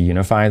certainly to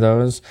unify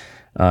those.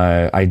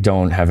 I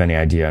don't have any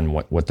idea on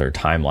what their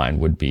timeline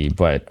would be,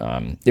 but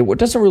it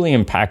doesn't really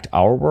impact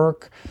our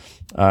work.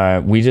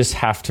 We just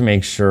have to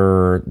make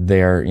sure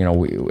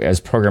as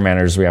program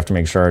managers, we have to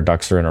make sure our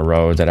ducks are in a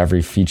row, that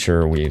every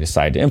feature we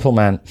decide to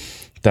implement,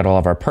 that all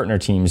of our partner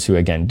teams who,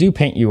 again, do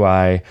Paint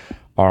UI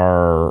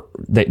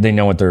they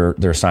know what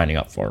they're signing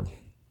up for.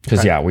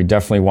 Because, we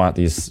definitely want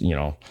these,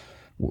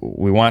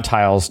 we want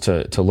tiles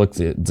to look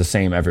the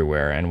same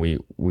everywhere. And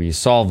we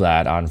solve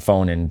that on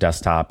phone and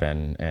desktop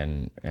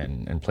and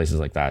places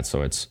like that.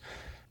 So it's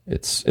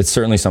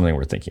certainly something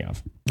we're thinking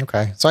of.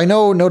 Okay. So I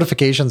know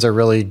notifications are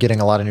really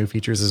getting a lot of new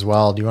features as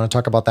well. Do you want to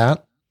talk about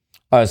that?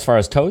 As far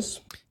as toast?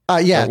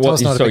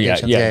 Toast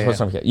notifications.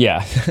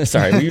 Yeah.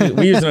 Sorry.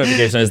 We use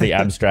notification as the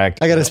abstract.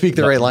 I got to speak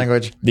the right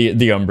language.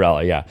 The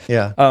umbrella. Yeah.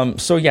 Yeah.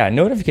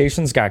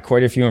 Notifications got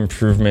quite a few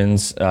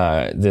improvements.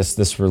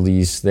 This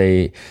release,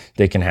 they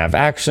can have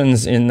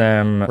actions in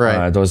them.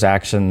 Right. Those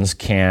actions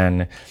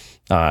can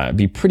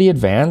be pretty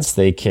advanced.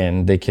 They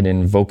can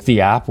invoke the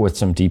app with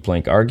some deep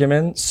link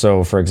arguments.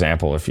 So for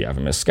example, if you have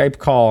a missed Skype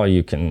call,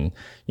 you can,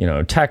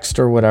 text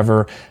or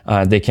whatever.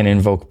 They can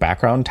invoke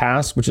background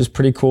tasks, which is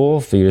pretty cool.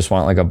 If you just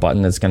want like a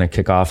button that's going to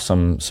kick off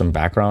some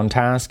background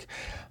task.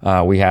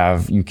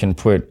 You can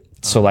put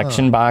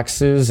selection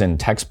boxes and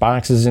text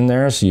boxes in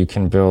there. So you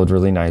can build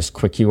really nice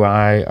quick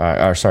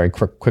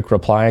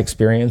reply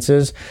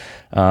experiences.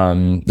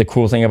 The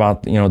cool thing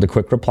about, the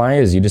quick reply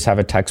is you just have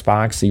a text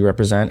box that you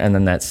represent, and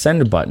then that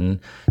send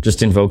button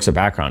just invokes a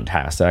background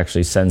task that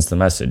actually sends the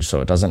message. So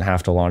it doesn't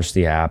have to launch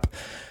the app.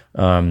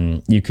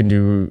 You can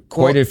do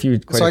quite a few.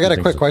 So I got a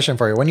quick question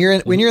for you. When you're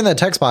in that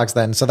text box,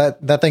 then, so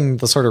that thing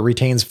sort of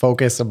retains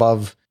focus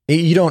above,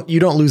 you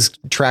don't lose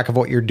track of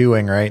what you're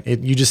doing, right?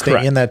 You just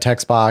stay in that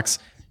text box.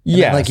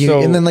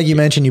 And then like you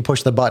mentioned, you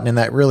push the button, and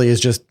that really is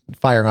just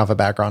firing off a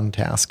background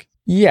task.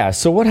 Yeah.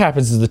 So what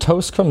happens is the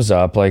toast comes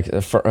up,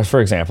 like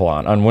for example,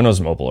 on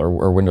Windows Mobile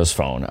or Windows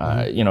Phone,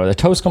 the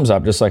toast comes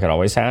up just like it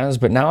always has,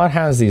 but now it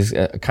has these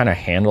kind of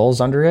handles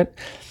under it.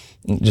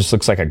 It just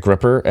looks like a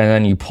gripper, and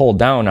then you pull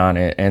down on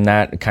it, and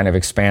that kind of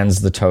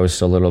expands the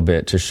toast a little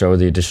bit to show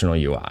the additional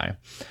UI.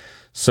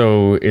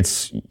 So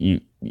it's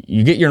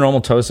you get your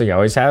normal toast like you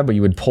always have, but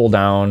you would pull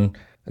down.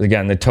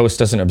 Again, the toast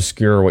doesn't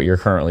obscure what you're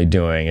currently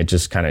doing. It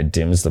just kind of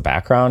dims the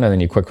background, and then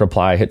you quick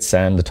reply, hit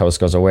send, the toast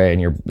goes away,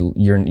 and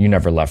you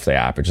never left the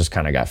app. It just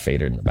kind of got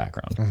faded in the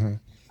background. Mm-hmm.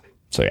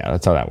 So yeah,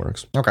 that's how that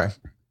works. Okay.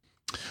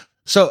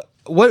 So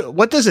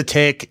what does it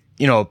take,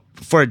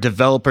 for a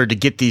developer to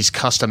get these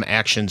custom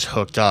actions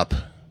hooked up?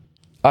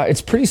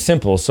 It's pretty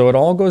simple. So it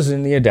all goes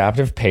in the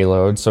adaptive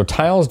payload. So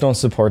tiles don't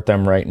support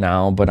them right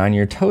now, but on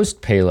your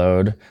toast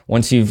payload,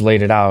 once you've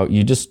laid it out,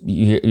 you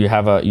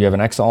have an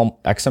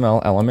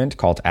XML element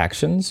called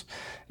actions,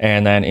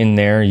 And then in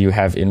there, you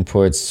have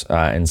inputs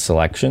and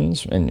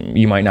selections. And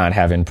you might not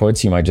have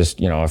inputs. You might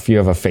just, if you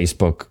have a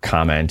Facebook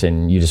comment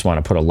and you just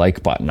want to put a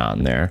like button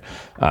on there,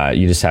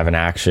 you just have an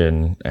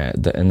action.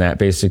 And that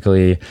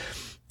basically,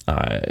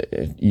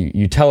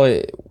 you tell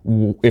it,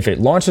 if it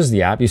launches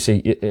the app, you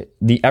say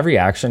every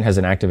action has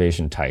an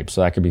activation type.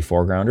 So that could be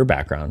foreground or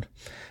background.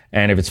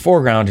 And if it's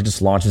foreground, it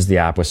just launches the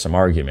app with some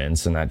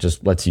arguments, and that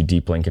just lets you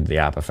deep link into the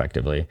app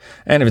effectively.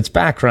 And if it's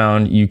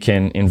background, you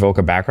can invoke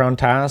a background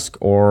task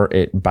or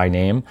it by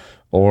name,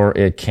 or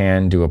it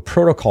can do a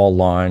protocol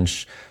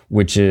launch,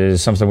 which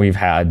is something we've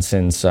had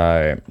since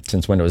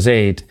Windows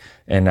 8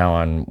 and now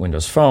on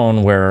Windows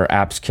Phone, where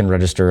apps can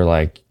register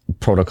like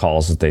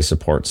protocols that they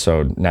support.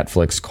 So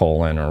Netflix :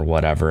 or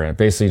whatever. And it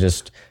basically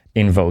just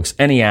invokes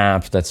any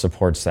app that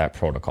supports that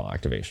protocol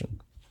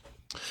activation.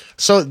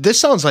 So this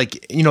sounds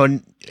like,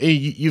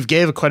 you've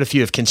gave quite a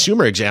few of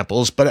consumer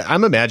examples, but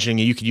I'm imagining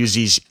you could use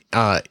these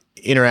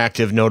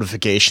interactive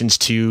notifications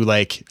to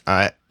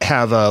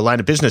have a line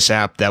of business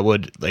app that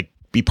would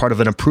be part of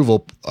an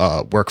approval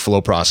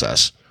workflow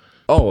process.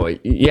 Oh,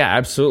 yeah,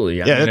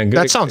 absolutely.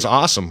 That sounds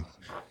awesome.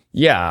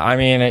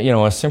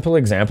 Yeah, a simple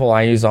example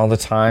I use all the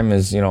time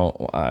is,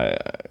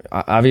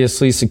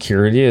 obviously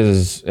security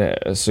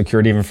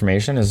of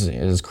information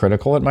is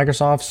critical at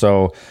Microsoft.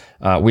 So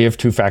we have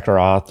two-factor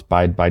auth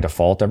by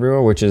default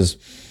everywhere, which is,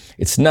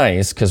 it's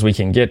nice because we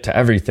can get to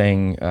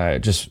everything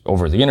just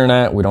over the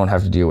internet. We don't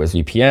have to deal with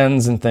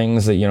VPNs and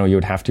things that, you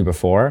would have to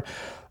before.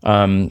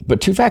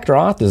 But two-factor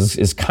auth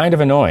is kind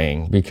of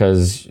annoying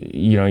because,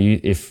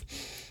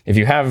 if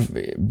you have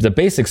the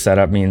basic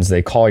setup means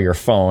they call your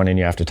phone and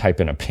you have to type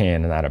in a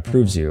PIN and that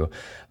approves you.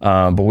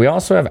 But we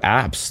also have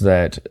apps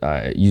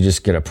that you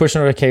just get a push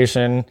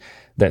notification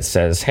that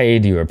says, hey,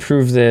 do you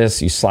approve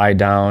this? You slide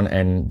down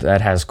and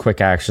that has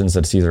quick actions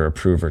that's either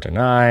approve or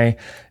deny.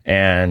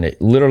 And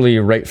literally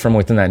right from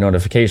within that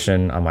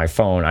notification on my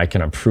phone, I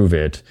can approve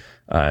it.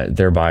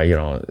 Thereby,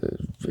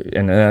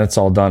 and that's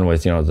all done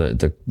with,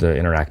 the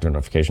interactive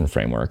notification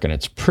framework. And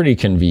it's pretty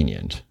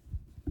convenient.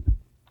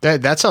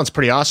 That sounds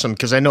pretty awesome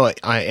because I know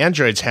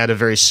Android's had a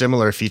very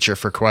similar feature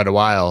for quite a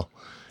while,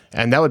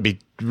 and that would be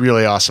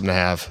really awesome to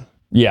have.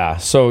 Yeah.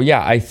 So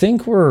yeah, I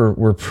think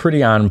we're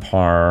pretty on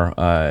par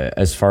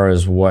as far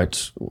as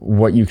what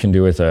you can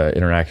do with an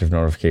interactive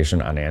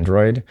notification on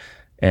Android,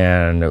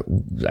 and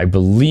I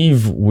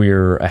believe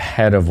we're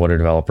ahead of what a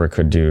developer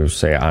could do,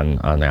 say on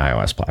the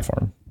iOS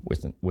platform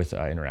with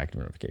interactive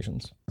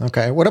notifications.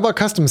 Okay. What about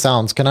custom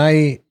sounds? Can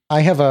I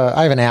have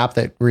an app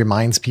that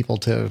reminds people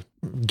to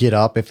get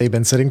up if they've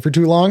been sitting for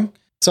too long.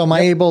 So am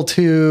I able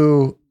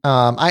to,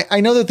 I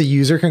know that the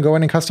user can go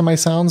in and customize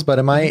sounds, but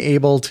am I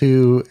able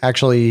to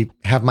actually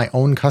have my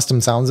own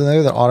custom sounds in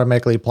there that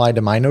automatically apply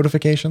to my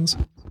notifications?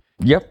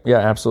 Yep. Yeah,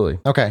 absolutely.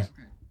 Okay.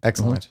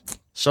 Excellent. Mm-hmm.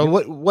 So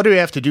what do we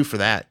have to do for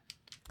that?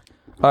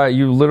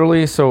 You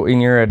literally, so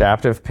in your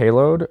adaptive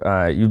payload,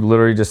 you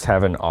literally just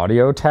have an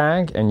audio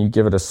tag and you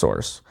give it a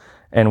source.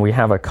 And we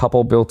have a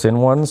couple built-in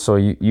ones. So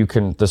you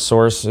can, the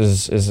source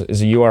is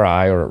a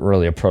URI or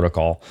really a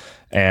protocol.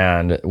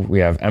 And we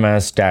have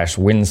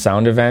ms-win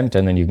sound event,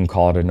 and then you can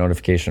call it a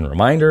notification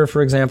reminder,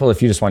 for example,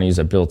 if you just want to use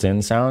a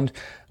built-in sound,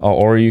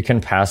 or you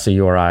can pass a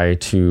URI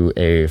to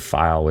a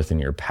file within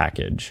your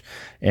package.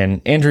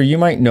 And Andrew, you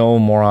might know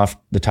more off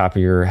the top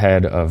of your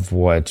head of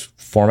what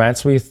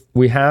formats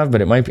we have, but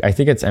it might be, I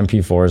think it's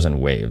MP4s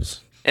and waves.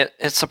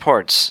 It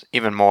supports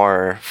even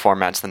more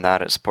formats than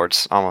that. It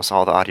supports almost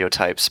all the audio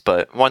types.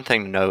 But one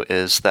thing to note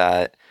is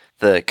that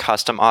the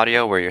custom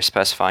audio, where you're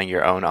specifying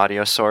your own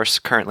audio source,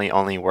 currently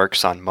only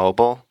works on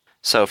mobile.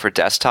 So for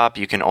desktop,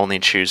 you can only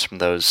choose from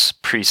those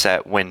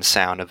preset Win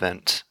sound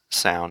event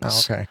sounds.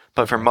 Oh, okay.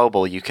 But for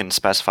mobile, you can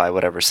specify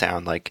whatever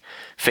sound, like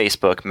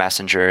Facebook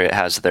Messenger, it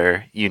has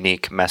their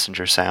unique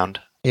Messenger sound.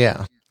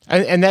 Yeah.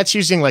 And that's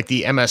using like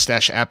the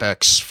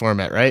ms-appx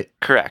format, right?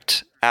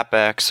 Correct.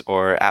 AppX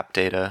or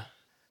AppData.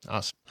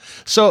 Awesome.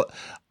 So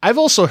I've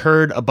also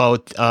heard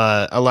about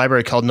a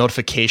library called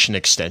Notification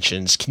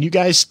Extensions. Can you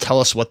guys tell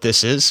us what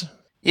this is?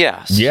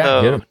 Yeah.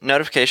 So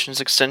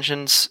Notifications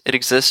Extensions, it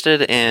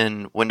existed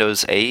in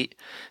Windows 8,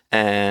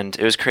 and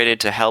it was created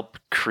to help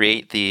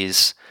create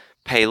these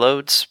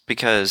payloads,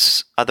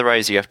 because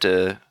otherwise you have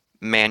to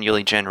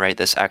manually generate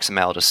this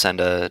XML to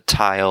send a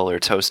tile or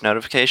toast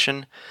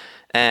notification.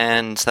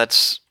 And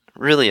that's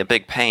really a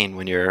big pain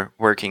when you're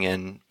working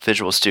in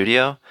Visual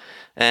Studio.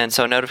 And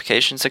so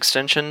Notifications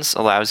Extensions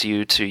allows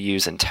you to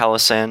use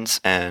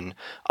IntelliSense and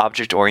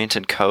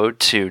object-oriented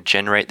code to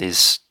generate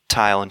these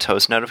tile and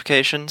toast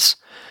notifications.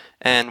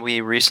 And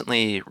we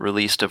recently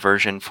released a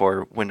version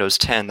for Windows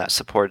 10 that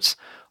supports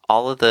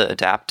all of the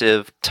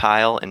adaptive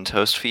tile and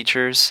toast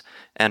features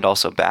and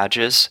also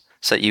badges,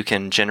 so that you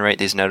can generate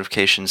these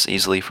notifications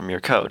easily from your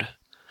code.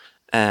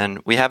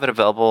 And we have it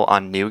available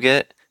on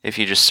NuGet if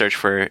you just search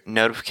for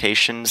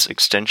notifications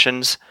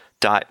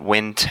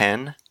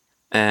extensions.win10.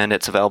 And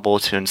it's available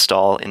to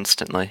install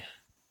instantly.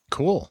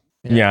 Cool.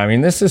 Yeah, I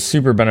mean, this is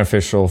super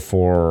beneficial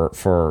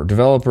for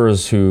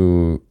developers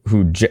who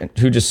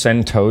just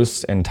send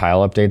toasts and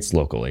tile updates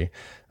locally.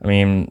 I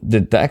mean,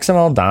 the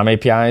XML DOM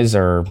APIs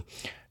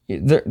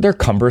they're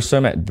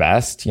cumbersome at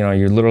best. You know,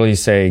 you literally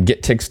say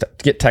get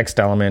text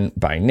element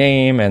by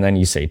name, and then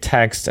you say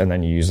text, and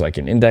then you use like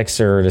an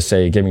indexer to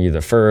say give me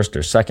the first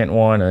or second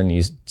one, and then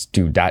you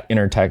do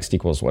 .intertext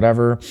equals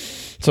whatever.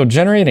 So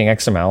generating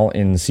XML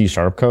in C#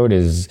 code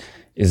is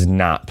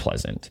not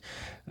pleasant.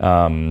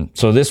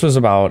 So this was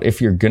about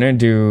if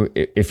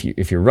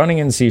you're running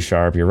in C#,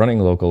 you're running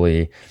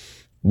locally.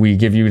 We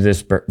give you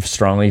this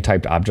strongly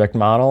typed object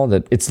model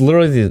that it's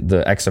literally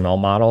the XML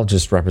model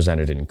just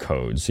represented in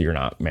code. So you're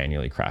not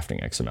manually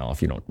crafting XML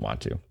if you don't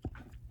want to.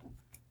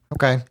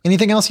 Okay.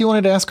 Anything else you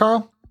wanted to ask,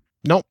 Carl?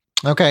 Nope.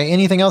 Okay.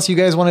 Anything else you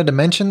guys wanted to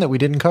mention that we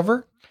didn't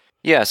cover?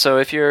 Yeah. So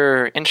if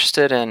you're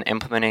interested in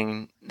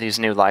implementing these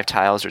new live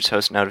tiles or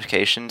toast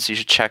notifications, you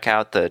should check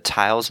out the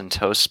Tiles and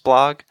Toasts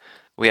blog.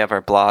 We have our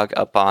blog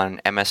up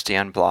on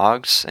MSDN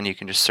blogs, and you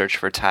can just search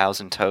for Tiles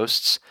and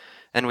Toasts.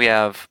 And we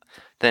have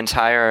the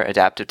entire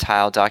adaptive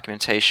tile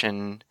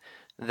documentation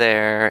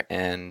there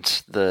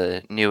and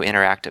the new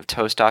interactive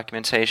toast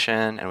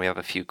documentation, and we have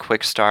a few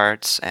quick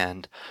starts,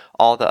 and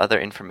all the other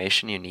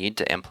information you need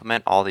to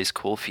implement all these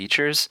cool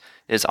features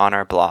is on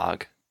our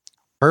blog.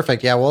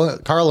 Perfect. Yeah, well,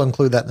 Carl will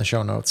include that in the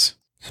show notes.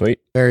 Sweet.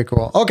 Very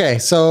cool. Okay,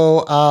 so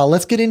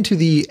let's get into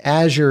the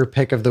Azure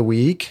pick of the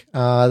week.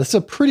 This is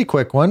a pretty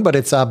quick one, but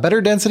it's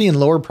better density and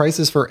lower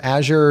prices for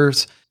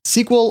Azure's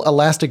SQL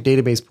Elastic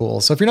Database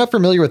Pool. So if you're not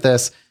familiar with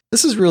this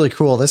is really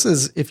cool. This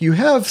is if you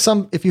have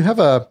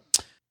a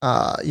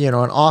an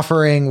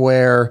offering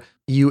where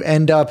you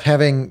end up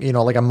having,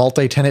 like a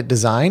multi-tenant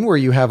design where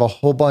you have a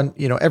whole bunch,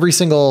 every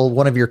single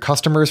one of your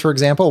customers, for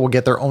example, will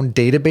get their own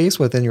database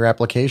within your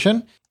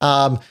application.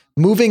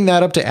 Moving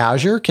that up to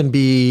Azure can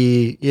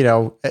be,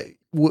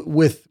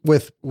 with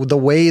the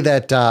way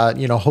that,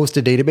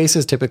 hosted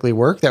databases typically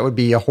work, that would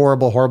be a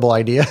horrible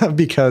idea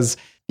because,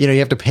 you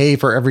have to pay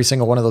for every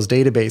single one of those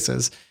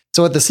databases.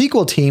 So what the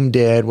SQL team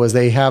did was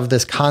they have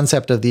this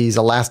concept of these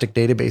elastic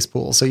database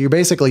pools. So you're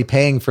basically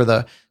paying for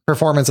the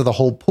performance of the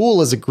whole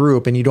pool as a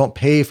group, and you don't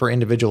pay for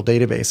individual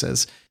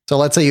databases. So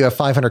let's say you have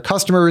 500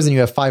 customers and you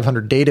have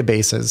 500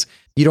 databases.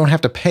 You don't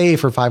have to pay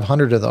for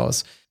 500 of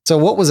those. So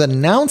what was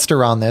announced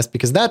around this,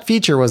 because that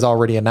feature was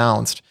already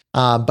announced,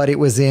 but it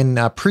was in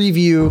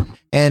preview,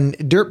 and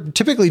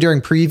typically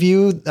during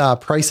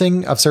preview,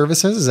 pricing of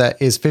services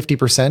is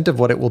 50% of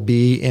what it will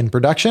be in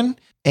production.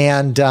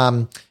 And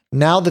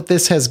now that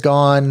this has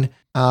gone,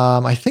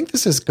 I think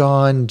this has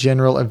gone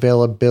general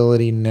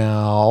availability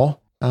now.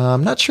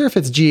 I'm not sure if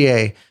it's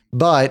GA,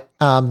 but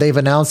they've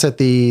announced that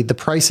the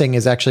pricing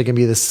is actually going to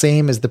be the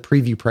same as the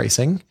preview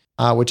pricing,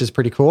 which is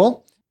pretty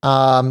cool.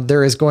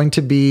 There is going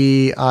to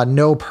be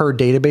no per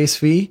database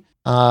fee.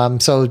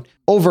 So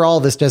overall,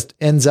 this just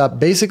ends up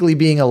basically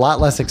being a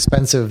lot less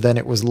expensive than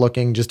it was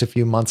looking just a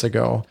few months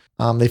ago.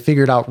 They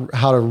figured out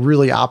how to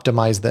really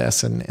optimize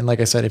this. And like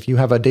I said, if you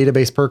have a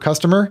database per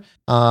customer,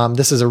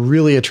 this is a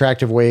really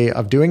attractive way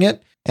of doing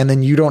it. And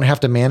then you don't have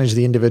to manage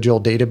the individual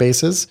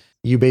databases.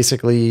 You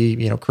basically,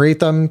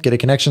 create them, get a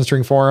connection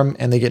string for them,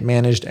 and they get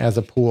managed as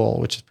a pool,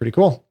 which is pretty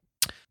cool.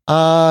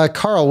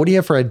 Carl, what do you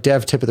have for a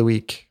dev tip of the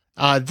week?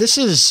 This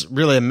is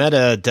really a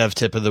meta dev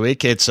tip of the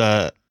week. It's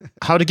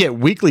how to get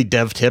weekly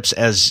dev tips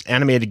as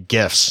animated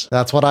GIFs.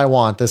 That's what I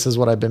want. This is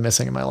what I've been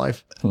missing in my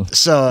life.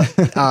 So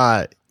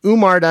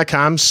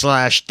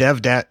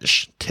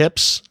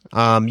umar.com/dev-tips.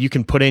 You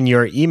can put in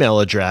your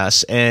email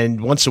address,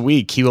 and once a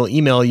week, he will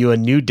email you a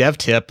new dev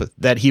tip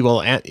that he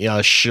will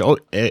show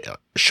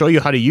you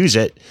how to use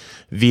it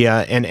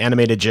via an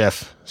animated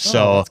GIF.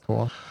 So that's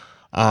cool.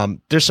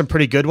 There's some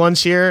pretty good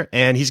ones here,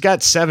 and he's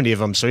got 70 of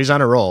them, so he's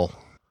on a roll.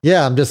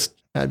 Yeah, I'm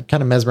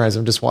kind of mesmerized.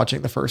 I'm just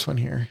watching the first one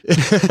here.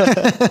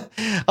 Okay,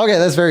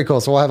 that's very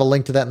cool. So we'll have a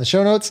link to that in the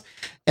show notes.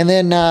 And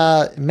then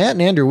Matt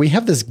and Andrew, we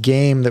have this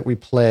game that we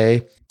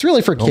play. It's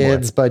really for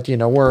kids, but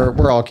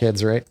we're all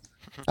kids, right?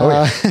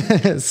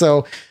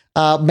 So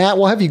Matt,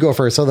 we'll have you go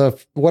first. So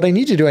what I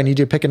need you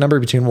to pick a number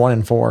between 1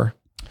 and 4.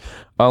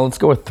 Let's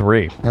go with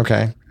 3.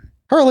 Okay.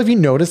 Carl, have you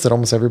noticed that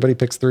almost everybody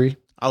picks 3?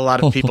 A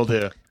lot of people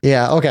do.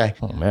 Yeah. Okay.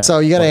 Oh, man. So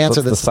you got to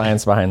answer this. What's the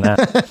science behind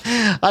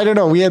that? I don't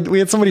know. We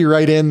had somebody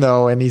write in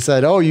though, and he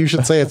said, "Oh, you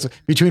should say it's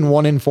between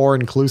 1 and 4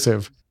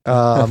 inclusive,"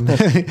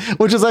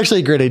 which is actually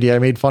a great idea. I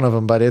made fun of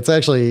him, but it's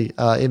actually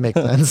it makes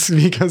sense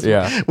because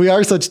we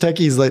are such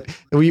techies that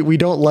we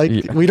don't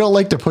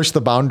like to push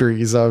the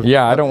boundaries of.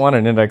 Yeah, I don't want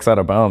an index out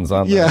of bounds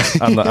on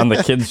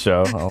the kids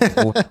show. I'll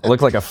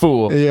look like a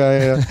fool.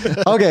 Yeah.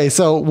 Okay,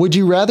 so would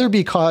you rather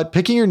be caught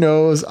picking your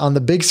nose on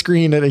the big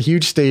screen at a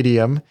huge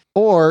stadium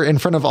or in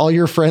front of all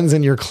your friends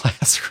in your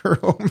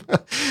classroom?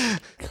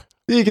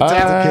 You can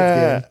tell the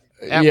kids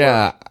game.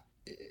 Yeah.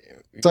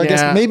 So I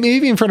guess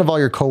maybe in front of all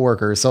your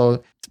coworkers.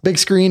 So big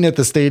screen at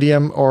the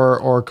stadium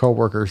or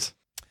coworkers.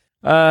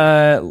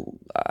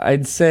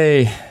 I'd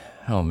say,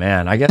 oh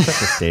man, I guess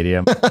that's a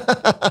stadium.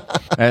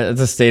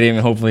 It's a stadium.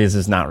 Hopefully this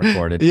is not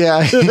recorded.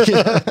 Yeah.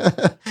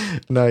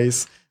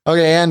 Nice.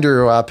 Okay,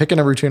 Andrew, pick a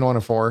number between 1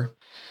 and 4.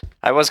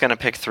 I was going to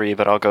pick 3,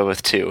 but I'll go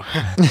with 2.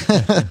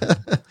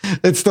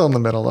 It's still in the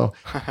middle, though.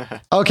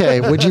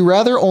 Okay, would you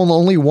rather own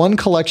only one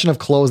collection of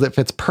clothes that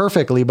fits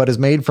perfectly but is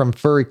made from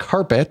furry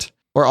carpet,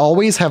 or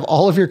always have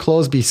all of your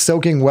clothes be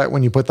soaking wet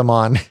when you put them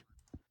on?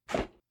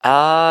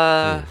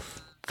 The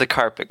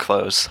carpet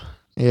clothes.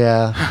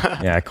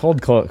 Yeah. Yeah,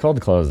 cold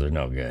clothes are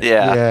no good.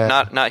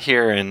 Yeah. Not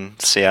here in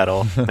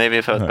Seattle. Maybe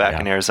if I was back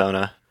in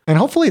Arizona. And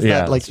hopefully it's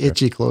not like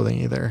itchy clothing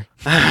either.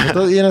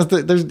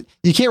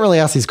 You can't really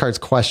ask these cards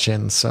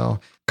questions. So,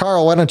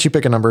 Carl, why don't you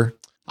pick a number?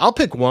 I'll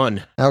pick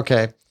 1.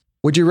 Okay.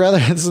 Would you rather,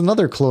 this is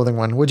another clothing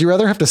one. Would you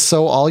rather have to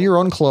sew all your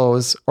own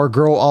clothes or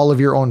grow all of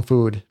your own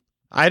food?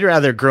 I'd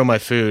rather grow my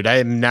food. I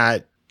am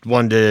not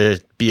one to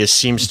be a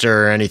seamster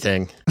or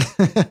anything.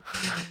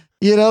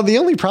 The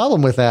only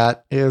problem with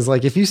that is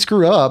like, if you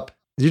screw up,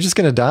 you're just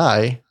going to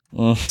die.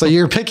 So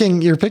you're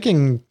picking,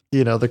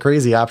 the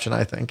crazy option,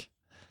 I think.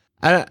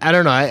 I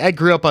don't know. I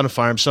grew up on a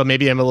farm, so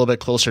maybe I'm a little bit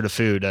closer to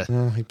food.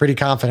 You're pretty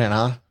confident,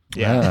 huh?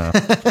 Yeah.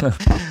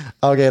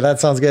 Okay, that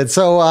sounds good.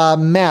 So,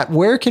 Matt,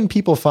 where can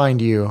people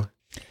find you?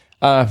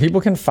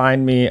 People can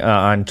find me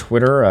on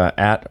Twitter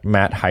at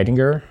Matt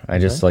Heidinger. I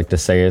just like to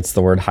say it's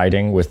the word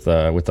hiding with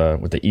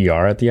the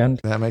ER at the end.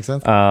 That makes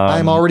sense.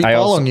 I'm already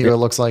following you, it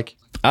looks like.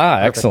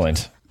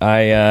 Excellent.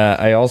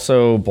 I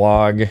also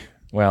blog.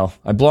 Well,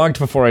 I blogged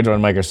before I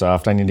joined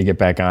Microsoft. I need to get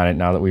back on it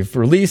now that we've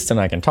released and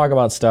I can talk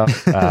about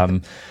stuff.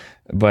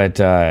 But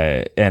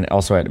and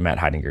also at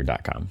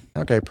mattheidinger.com.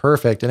 Okay,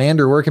 perfect. And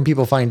Andrew, where can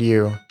people find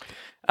you?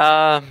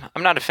 I'm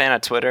not a fan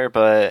of Twitter,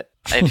 but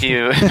if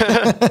you,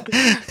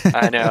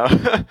 I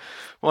know,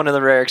 one of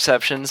the rare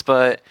exceptions,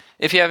 but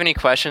if you have any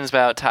questions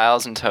about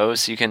tiles and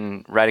toast, you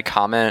can write a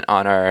comment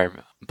on our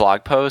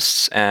blog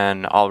posts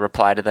and I'll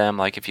reply to them.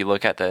 Like if you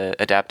look at the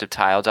adaptive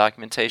tile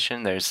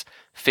documentation, there's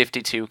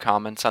 52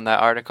 comments on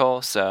that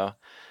article. So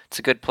it's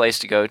a good place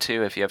to go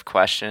to if you have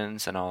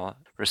questions and I'll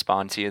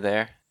respond to you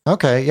there.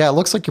 Okay. Yeah. It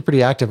looks like you're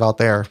pretty active out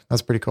there.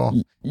 That's pretty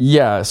cool.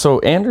 Yeah. So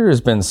Andrew has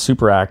been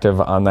super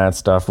active on that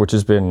stuff, which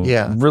has been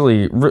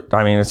really,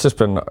 it's just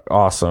been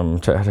awesome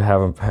to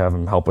have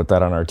him help with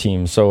that on our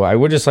team. So I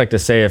would just like to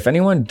say, if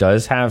anyone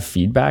does have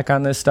feedback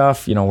on this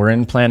stuff, we're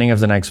in planning of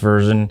the next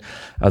version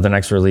of the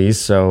next release.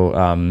 So,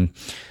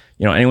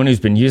 anyone who's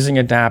been using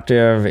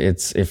Adaptive,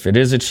 if it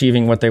is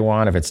achieving what they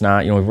want, if it's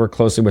not, we work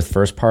closely with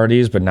first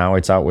parties, but now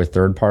it's out with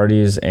third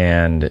parties,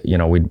 and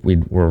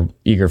we're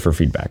eager for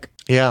feedback.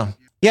 Yeah.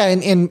 Yeah,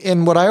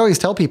 and what I always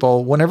tell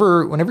people,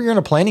 whenever you're in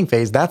a planning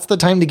phase, that's the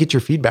time to get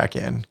your feedback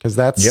in, because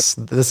this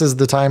is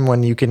the time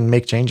when you can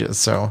make changes.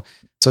 So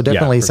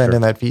definitely send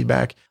in that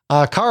feedback.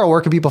 Carl,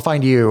 where can people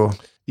find you?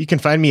 You can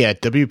find me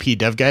at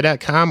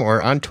wpdevguy.com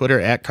or on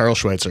Twitter at Carl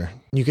Schweitzer.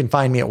 You can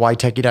find me at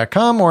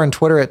ytechie.com or on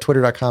Twitter at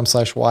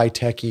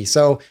twitter.com/ytechie.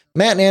 So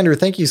Matt and Andrew,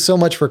 thank you so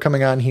much for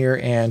coming on here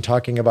and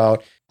talking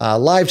about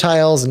live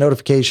tiles and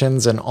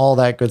notifications and all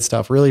that good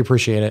stuff. Really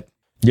appreciate it.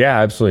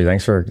 Yeah, absolutely.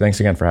 Thanks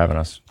again for having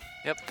us.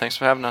 Yep, thanks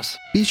for having us.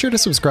 Be sure to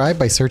subscribe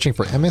by searching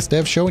for MS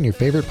Dev Show in your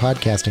favorite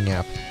podcasting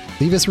app.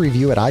 Leave us a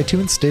review at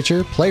iTunes,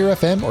 Stitcher, Player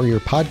FM, or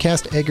your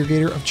podcast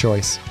aggregator of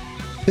choice.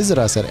 Visit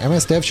us at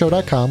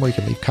msdevshow.com where you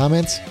can leave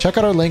comments, check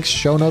out our links,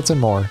 show notes,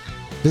 and more.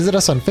 Visit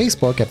us on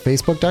Facebook at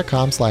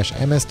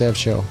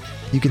facebook.com/msdevshow.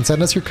 You can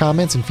send us your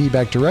comments and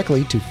feedback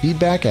directly to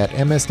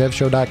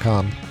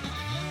feedback@msdevshow.com.